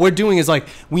 but what we're doing is like,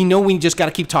 we know we just got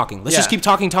to keep talking. Let's just keep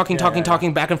talking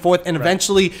back and forth, and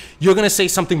eventually you're gonna say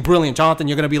something brilliant, Jonathan.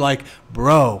 You're gonna be like,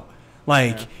 bro,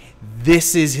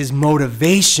 this is his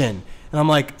motivation. And I'm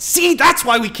like, see, that's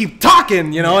why we keep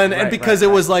talking, and because it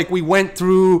was like we went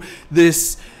through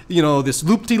this, this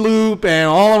loop-de-loop and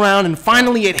all around, and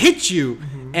finally it hit you.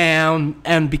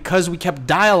 And because we kept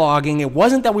dialoguing, it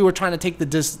wasn't that we were trying to take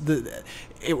it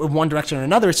one direction or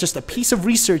another. It's just a piece of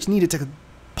research needed to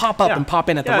pop up and pop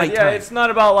in at the right time. It's not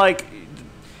about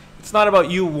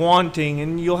you wanting,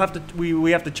 and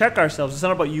we have to check ourselves. It's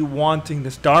not about you wanting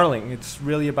this darling. It's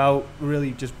really about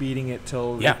just beating it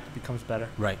till it becomes better.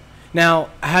 Right. Now,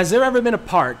 has there ever been a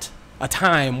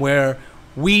time where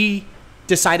we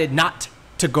decided not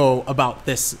to go about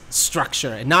this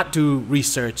structure and not do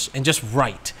research and just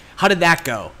write? How did that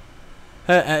go?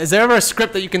 Is there ever a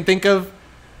script that you can think of?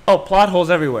 Oh, plot holes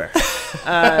everywhere.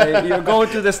 You're going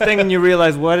through this thing and you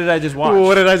realize, what did I just watch?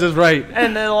 What did I just write?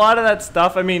 And then a lot of that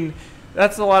stuff,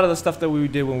 that's a lot of the stuff that we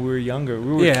did when we were younger.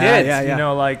 We were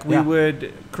kids, we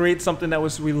would create something that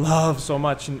we love so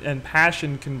much, and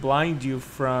passion can blind you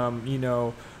from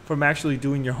actually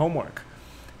doing your homework.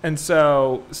 And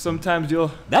so sometimes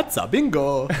that's a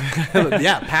bingo.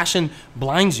 Passion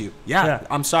blinds you.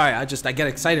 I'm sorry. I get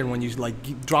excited when you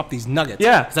drop these nuggets.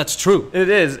 Yeah. That's true. It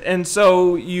is. And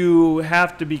so you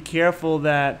have to be careful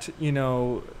that,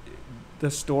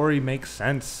 the story makes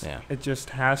sense. Yeah. It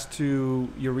just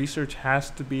your research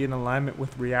has to be in alignment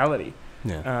with reality.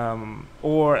 Yeah.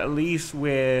 Or at least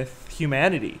with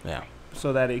humanity. Yeah.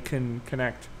 So that it can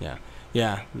connect. Yeah.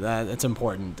 Yeah, that's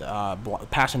important.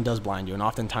 Passion does blind you, and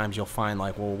oftentimes you'll find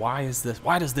why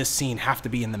does this scene have to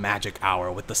be in the magic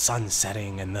hour with the sun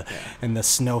setting and the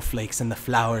snowflakes and the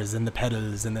flowers and the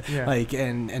petals and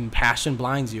and passion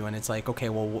blinds you, and it's like, okay,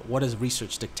 well, what does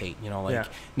research dictate? No,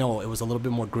 it was a little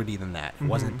bit more gritty than that. It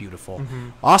wasn't beautiful.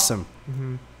 Awesome.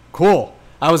 Cool.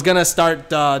 I was gonna start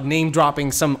name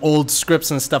dropping some old scripts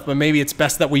and stuff, but maybe it's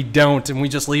best that we don't, and we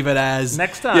just leave it as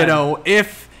next time.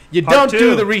 If you don't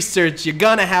do the research, you're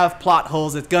going to have plot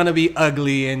holes. It's going to be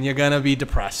ugly, and you're going to be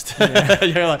depressed. Yeah.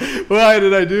 You're like, why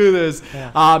did I do this?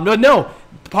 Yeah. No.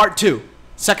 Part 2.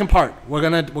 Second part. We're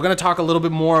gonna talk a little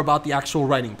bit more about the actual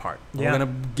writing part. Yeah. We're going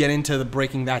to get into the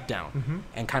breaking that down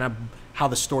and kind of how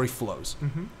the story flows.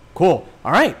 Cool.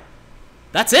 All right.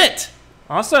 That's it.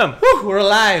 Awesome. Whew, we're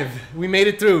alive. We made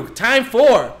it through. Time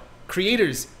for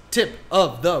Creator's Tip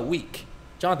of the Week.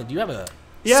 Jonathan, do you have a...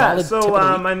 So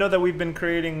I know that we've been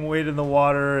creating Wade in the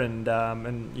Water, and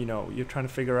you're trying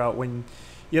to figure out when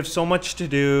you have so much to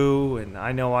do, and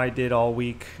I know I did all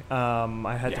week.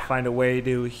 I had to find a way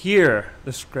to hear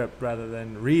the script rather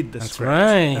than read the script.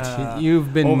 That's right.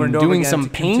 You've been doing some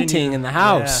painting in the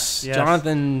house. Yes.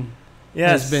 Jonathan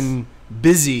has been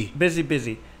busy.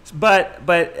 Busy. But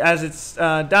as it's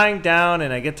dying down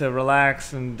and I get to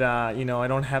relax and I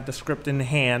don't have the script in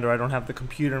hand or I don't have the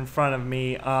computer in front of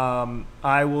me,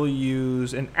 I will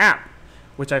use an app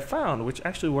which I found, which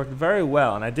actually worked very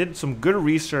well. And I did some good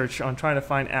research on trying to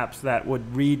find apps that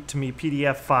would read to me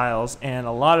PDF files, and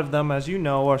a lot of them, as you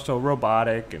know, are so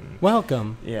robotic. And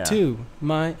welcome to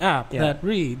my app that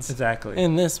reads exactly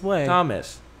in this way.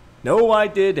 Thomas, no, I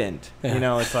didn't. Yeah. You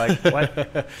know, it's like,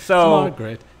 what? So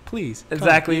Margaret, please.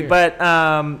 Exactly. But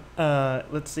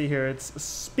let's see here. It's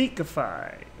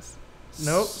Speakify.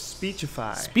 Nope,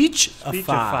 Speechify.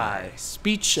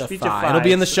 Speechify. It'll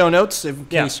be in the show notes in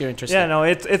case you're interested. Yeah, no,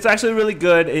 it's actually really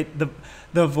good.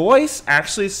 The voice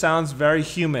actually sounds very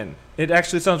human. It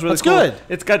actually sounds really cool. That's good.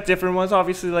 It's got different ones,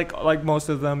 obviously, like most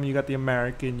of them. You got the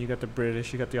American, you got the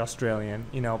British, you got the Australian.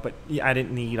 You know, but I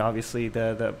didn't need obviously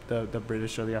the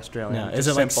British or the Australian. No, is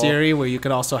it like Siri, where you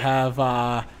could also have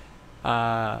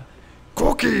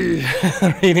Cookie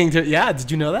reading to? Yeah,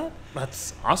 did you know that?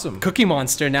 That's awesome. Cookie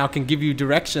Monster now can give you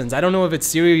directions. I don't know if it's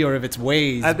Siri or if it's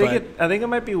Waze. I think it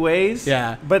might be Waze.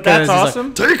 Yeah, but that's awesome.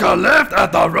 Like, take a left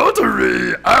at the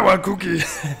Rotary. I want cookie.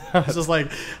 I was just like,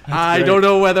 I don't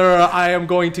know whether I am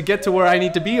going to get to where I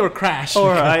need to be or crash.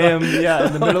 Or I am in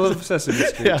the middle of Sesame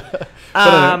Street.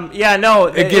 No,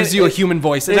 it gives you a human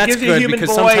voice, and that's good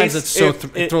because sometimes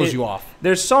it throws you off.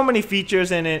 There's so many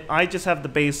features in it. I just have the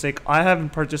basic. I haven't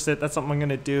purchased it. That's something I'm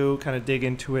gonna do. Kind of dig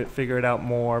into it, figure it out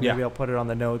more. Maybe I'll put it on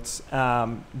the notes.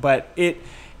 But it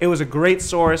was a great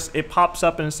source. It pops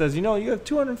up and it says, you have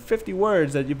 250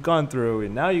 words that you've gone through,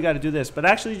 and now you got to do this. But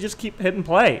actually, you just keep hitting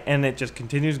play, and it just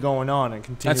continues going on and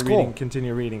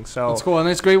continue reading. So that's cool, and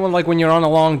it's great when you're on a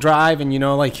long drive and you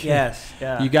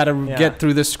got to get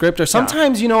through the script. Or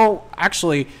sometimes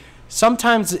actually.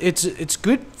 Sometimes it's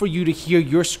good for you to hear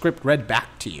your script read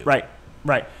back to you. Right.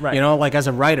 Like as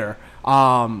a writer,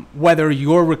 whether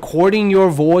you're recording your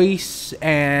voice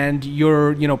and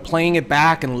you're, playing it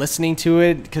back and listening to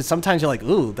it, because sometimes you're like,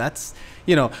 ooh, that's,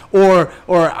 or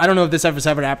I don't know if this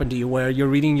ever happened to you where you're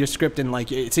reading your script and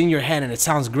like it's in your head and it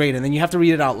sounds great, and then you have to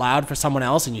read it out loud for someone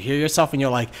else and you hear yourself and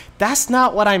you're like, that's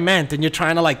not what I meant, and you're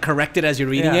trying to like correct it as you're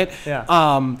reading it.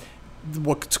 Yeah.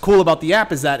 What's cool about the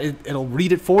app is that it'll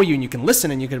read it for you, and you can listen,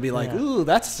 and you can be like, ooh,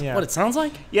 that's what it sounds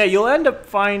like. Yeah, you'll end up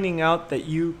finding out that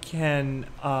you can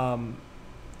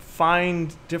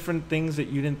find different things that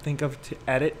you didn't think of to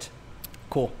edit.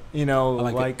 Cool.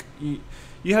 Like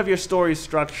you have your story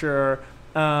structure,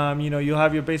 you'll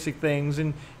have your basic things,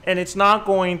 and it's not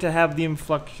going to have the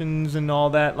inflections and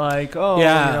all that, like, and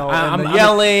the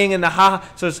yelling and the ha.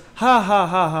 So it's ha ha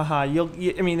ha ha ha.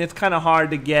 It's kind of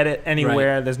hard to get it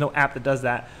anywhere. Right. There's no app that does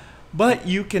that. But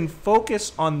you can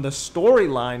focus on the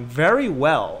storyline very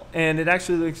well, and it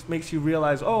actually makes you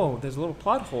realize, oh, there's a little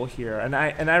plot hole here. And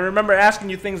I remember asking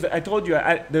you things that I told you.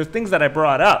 There's things that I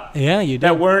brought up. Yeah, you did.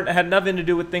 That had nothing to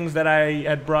do with things that I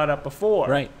had brought up before.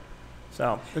 Right.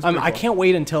 So I can't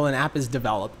wait until an app is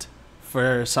developed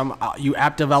for some you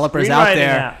app developers out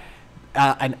there.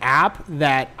 An app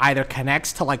that either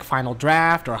connects to like Final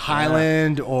Draft or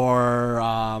Highland or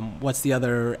what's the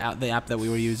other the app that we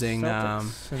were using?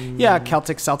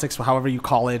 Celtics, however you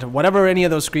call it, whatever any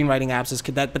of those screenwriting apps is,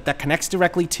 but that connects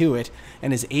directly to it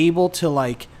and is able to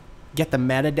like get the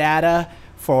metadata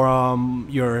for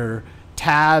your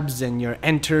tabs and your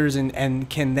enters and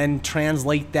can then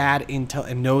translate that into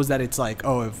and knows that it's like,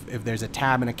 oh, if there's a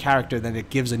tab and a character, then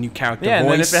it gives a new character voice. And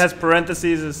then if it has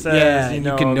parentheses, it says you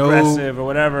can know aggressive or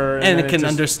whatever, and it can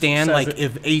understand like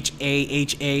if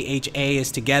HA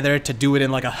is together to do it in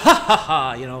like a ha ha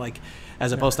ha, like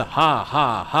as opposed to ha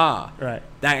ha ha. Right.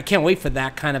 I can't wait for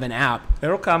that kind of an app.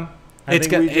 It'll come.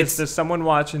 There's someone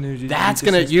watching who that's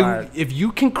gonna if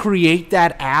you can create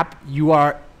that app, you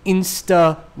are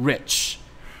insta rich.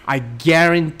 I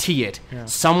guarantee it. Yeah.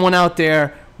 Someone out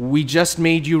there, we just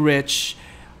made you rich.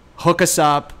 Hook us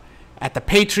up at the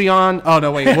Patreon. Oh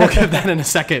no, wait, we'll get that in a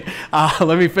second.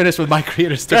 Let me finish with my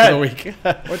creator's tip of the week.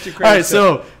 What's your creator's tip? All right,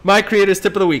 so my creator's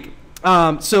tip of the week.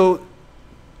 So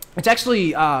it's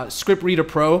actually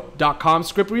scriptreaderpro.com.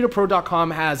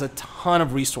 Scriptreaderpro.com has a ton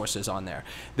of resources on there.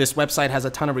 This website has a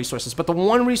ton of resources. But the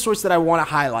one resource that I want to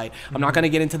highlight, I'm not going to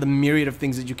get into the myriad of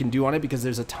things that you can do on it because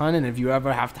there's a ton, and if you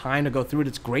ever have time to go through it,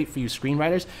 it's great for you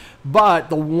screenwriters. But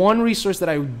the one resource that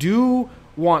I do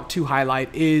want to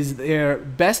highlight is their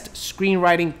best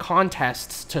screenwriting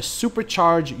contests to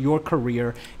supercharge your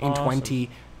career in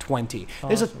 2020.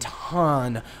 There's a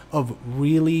ton of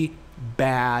really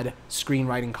bad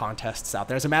screenwriting contests out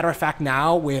there. As a matter of fact,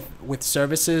 now with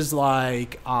services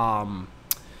like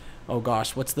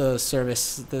what's the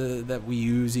service that we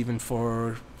use even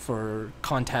for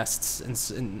contests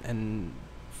and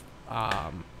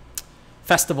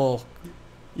festival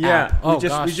app.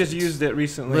 We just used it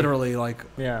recently, literally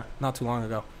not too long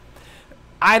ago.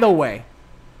 Either way,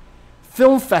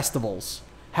 film festivals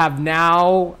have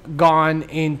now gone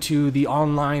into the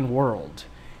online world.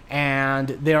 And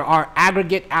there are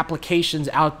aggregate applications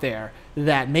out there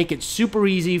that make it super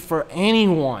easy for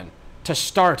anyone to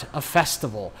start a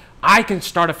festival. I can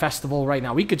start a festival right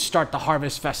now. We could start the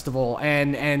Harvest Festival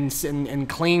and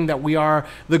claim that we are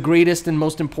the greatest and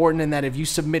most important, and that if you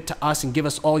submit to us and give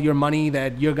us all your money,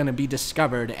 that you're going to be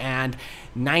discovered. And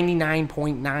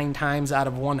 99.9 times out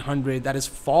of 100, that is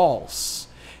false.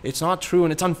 It's not true,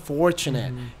 and it's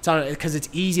unfortunate. Because it's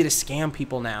easy to scam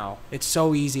people now. It's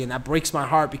so easy, and that breaks my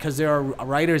heart, because there are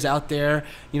writers out there,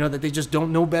 that they just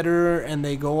don't know better, and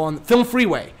they go on Film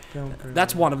Freeway.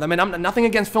 That's one of them. And I'm nothing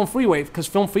against Film Freeway, because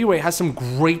Film Freeway has some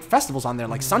great festivals on there.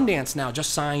 Like Sundance now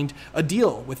just signed a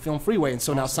deal with Film Freeway, and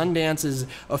so now Sundance is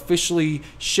officially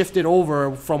shifted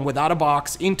over from Without a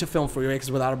Box into Film Freeway, because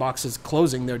Without a Box is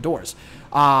closing their doors.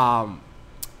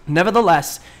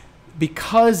 Nevertheless,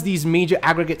 because these major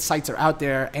aggregate sites are out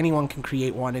there, anyone can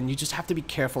create one, and you just have to be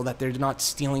careful that they're not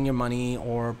stealing your money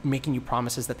or making you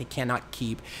promises that they cannot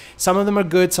keep. Some of them are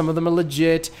good, some of them are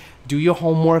legit. Do your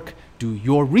homework, do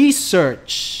your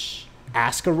research,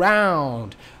 ask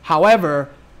around. However,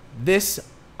 this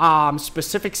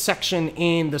specific section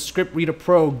in the Script Reader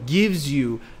Pro gives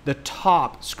you the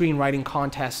top screenwriting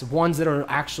contests, ones that are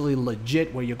actually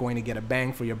legit, where you're going to get a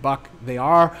bang for your buck. They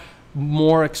are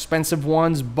more expensive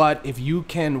ones, but if you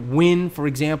can win, for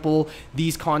example,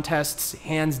 these contests,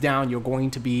 hands down, you're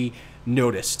going to be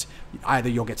noticed. Either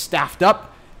you'll get staffed up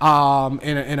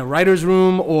in a writer's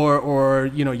room,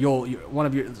 or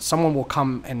someone will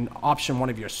come and option one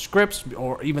of your scripts,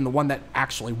 or even the one that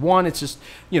actually won. It's just,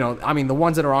 I mean, the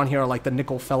ones that are on here are like the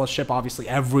Nickel Fellowship. Obviously,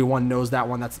 everyone knows that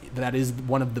one. That is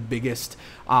one of the biggest.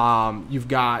 They've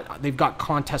got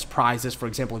contest prizes. For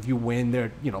example, if you win,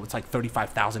 it's like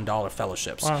 $35,000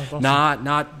 fellowships. Wow, awesome.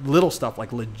 Not little stuff,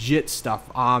 like legit stuff.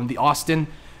 The Austin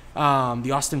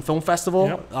Film Festival.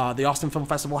 Yep. The Austin Film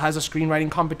Festival has a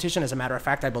screenwriting competition. As a matter of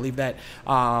fact, I believe that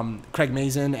Craig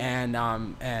Mazin and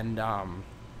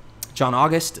John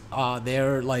August,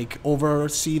 they're like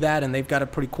oversee that, and they've got a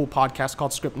pretty cool podcast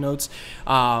called Script Notes,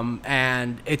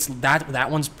 and it's that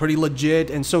one's pretty legit.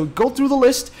 And so go through the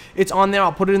list. It's on there.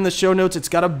 I'll put it in the show notes. It's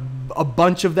got a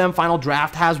bunch of them. Final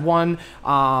Draft has one.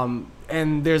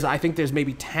 And I think there's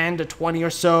maybe 10 to 20 or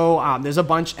so. There's a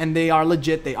bunch, and they are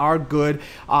legit. They are good,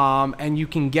 and you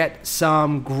can get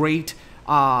some great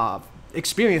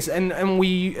experience. And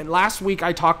last week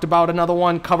I talked about another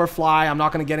one, Coverfly. I'm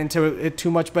not going to get into it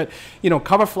too much, but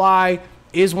Coverfly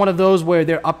is one of those where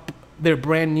they're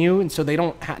brand new, and so they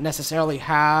don't necessarily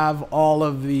have all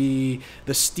of the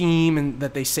steam and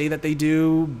that they say that they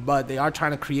do, but they are trying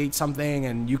to create something,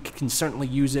 and you can certainly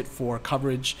use it for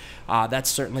coverage. That's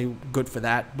certainly good for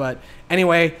that. But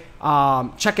anyway,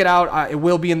 check it out. It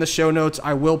will be in the show notes.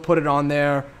 I will put it on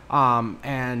there,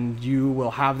 and you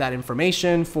will have that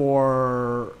information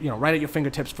for right at your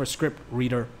fingertips for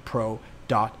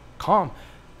scriptreaderpro.com.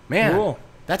 Man, cool.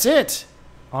 That's it.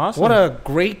 Awesome. What a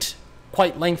great,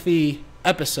 quite lengthy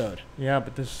episode. Yeah,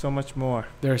 but there's so much more.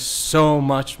 There's so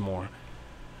much more.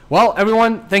 Well,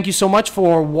 everyone, thank you so much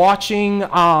for watching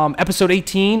episode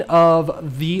 18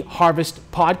 of the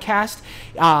Harvest Podcast.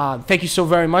 Thank you so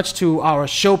very much to our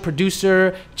show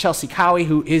producer, Chelsea Cowie,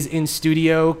 who is in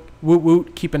studio, woot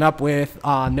woot, keeping up with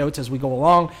notes as we go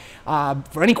along.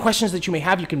 For any questions that you may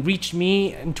have, you can reach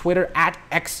me on Twitter at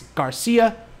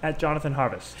xgarcia. At Jonathan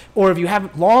Harvest. Or if you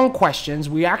have long questions,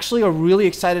 we actually are really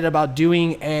excited about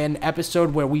doing an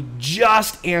episode where we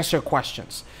just answer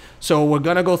questions. So we're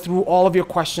going to go through all of your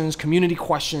questions, community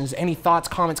questions, any thoughts,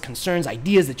 comments, concerns,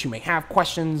 ideas that you may have,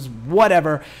 questions,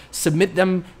 whatever. Submit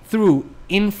them through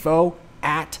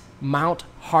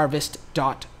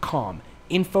info@mountharvest.com.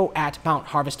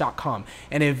 info@mountharvest.com.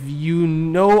 And if you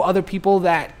know other people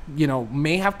that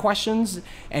may have questions,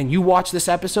 and you watch this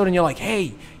episode and you're like,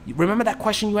 hey, remember that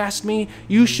question you asked me?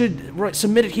 You should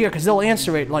submit it here, because they'll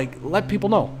answer it. Like, let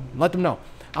them know.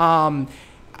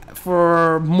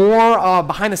 For more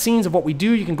behind the scenes of what we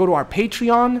do, you can go to our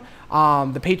Patreon,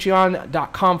 the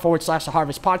patreon.com/the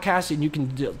Harvest Podcast, and you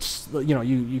can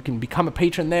you can become a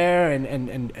patron there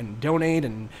and donate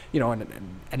and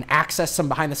access some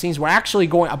behind the scenes. We're actually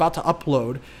about to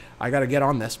upload. I got to get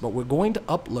on this, but we're going to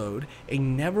upload a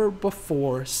never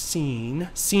before seen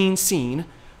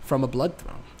from a blood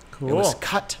throne. Cool. It was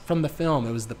cut from the film.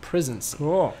 It was the prison scene.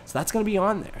 Cool. So that's going to be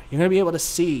on there. You're going to be able to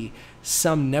see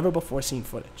some never before seen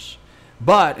footage.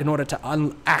 But in order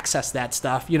to access that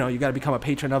stuff, you got to become a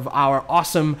patron of our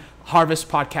awesome Harvest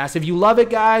Podcast. If you love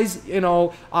it, guys,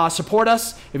 support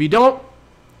us. If you don't,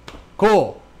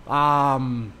 cool.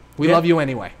 We love you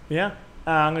anyway. Yeah.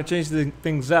 I'm going to change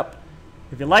things up.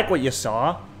 If you like what you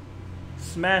saw,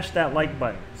 smash that like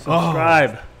button.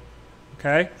 Subscribe.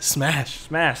 Okay? Smash.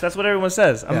 Smash. That's what everyone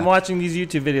says. Yeah. I'm watching these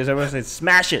YouTube videos. Everyone says,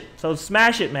 smash it. So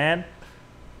smash it, man.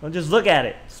 Don't just look at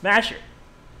it. Smash it.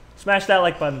 Smash that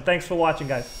like button. Thanks for watching,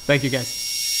 guys. Thank you,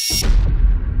 guys.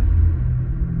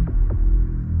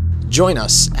 Join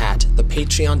us at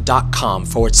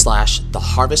thepatreon.com/The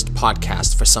Harvest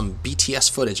Podcast for some BTS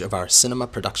footage of our cinema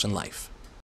production life.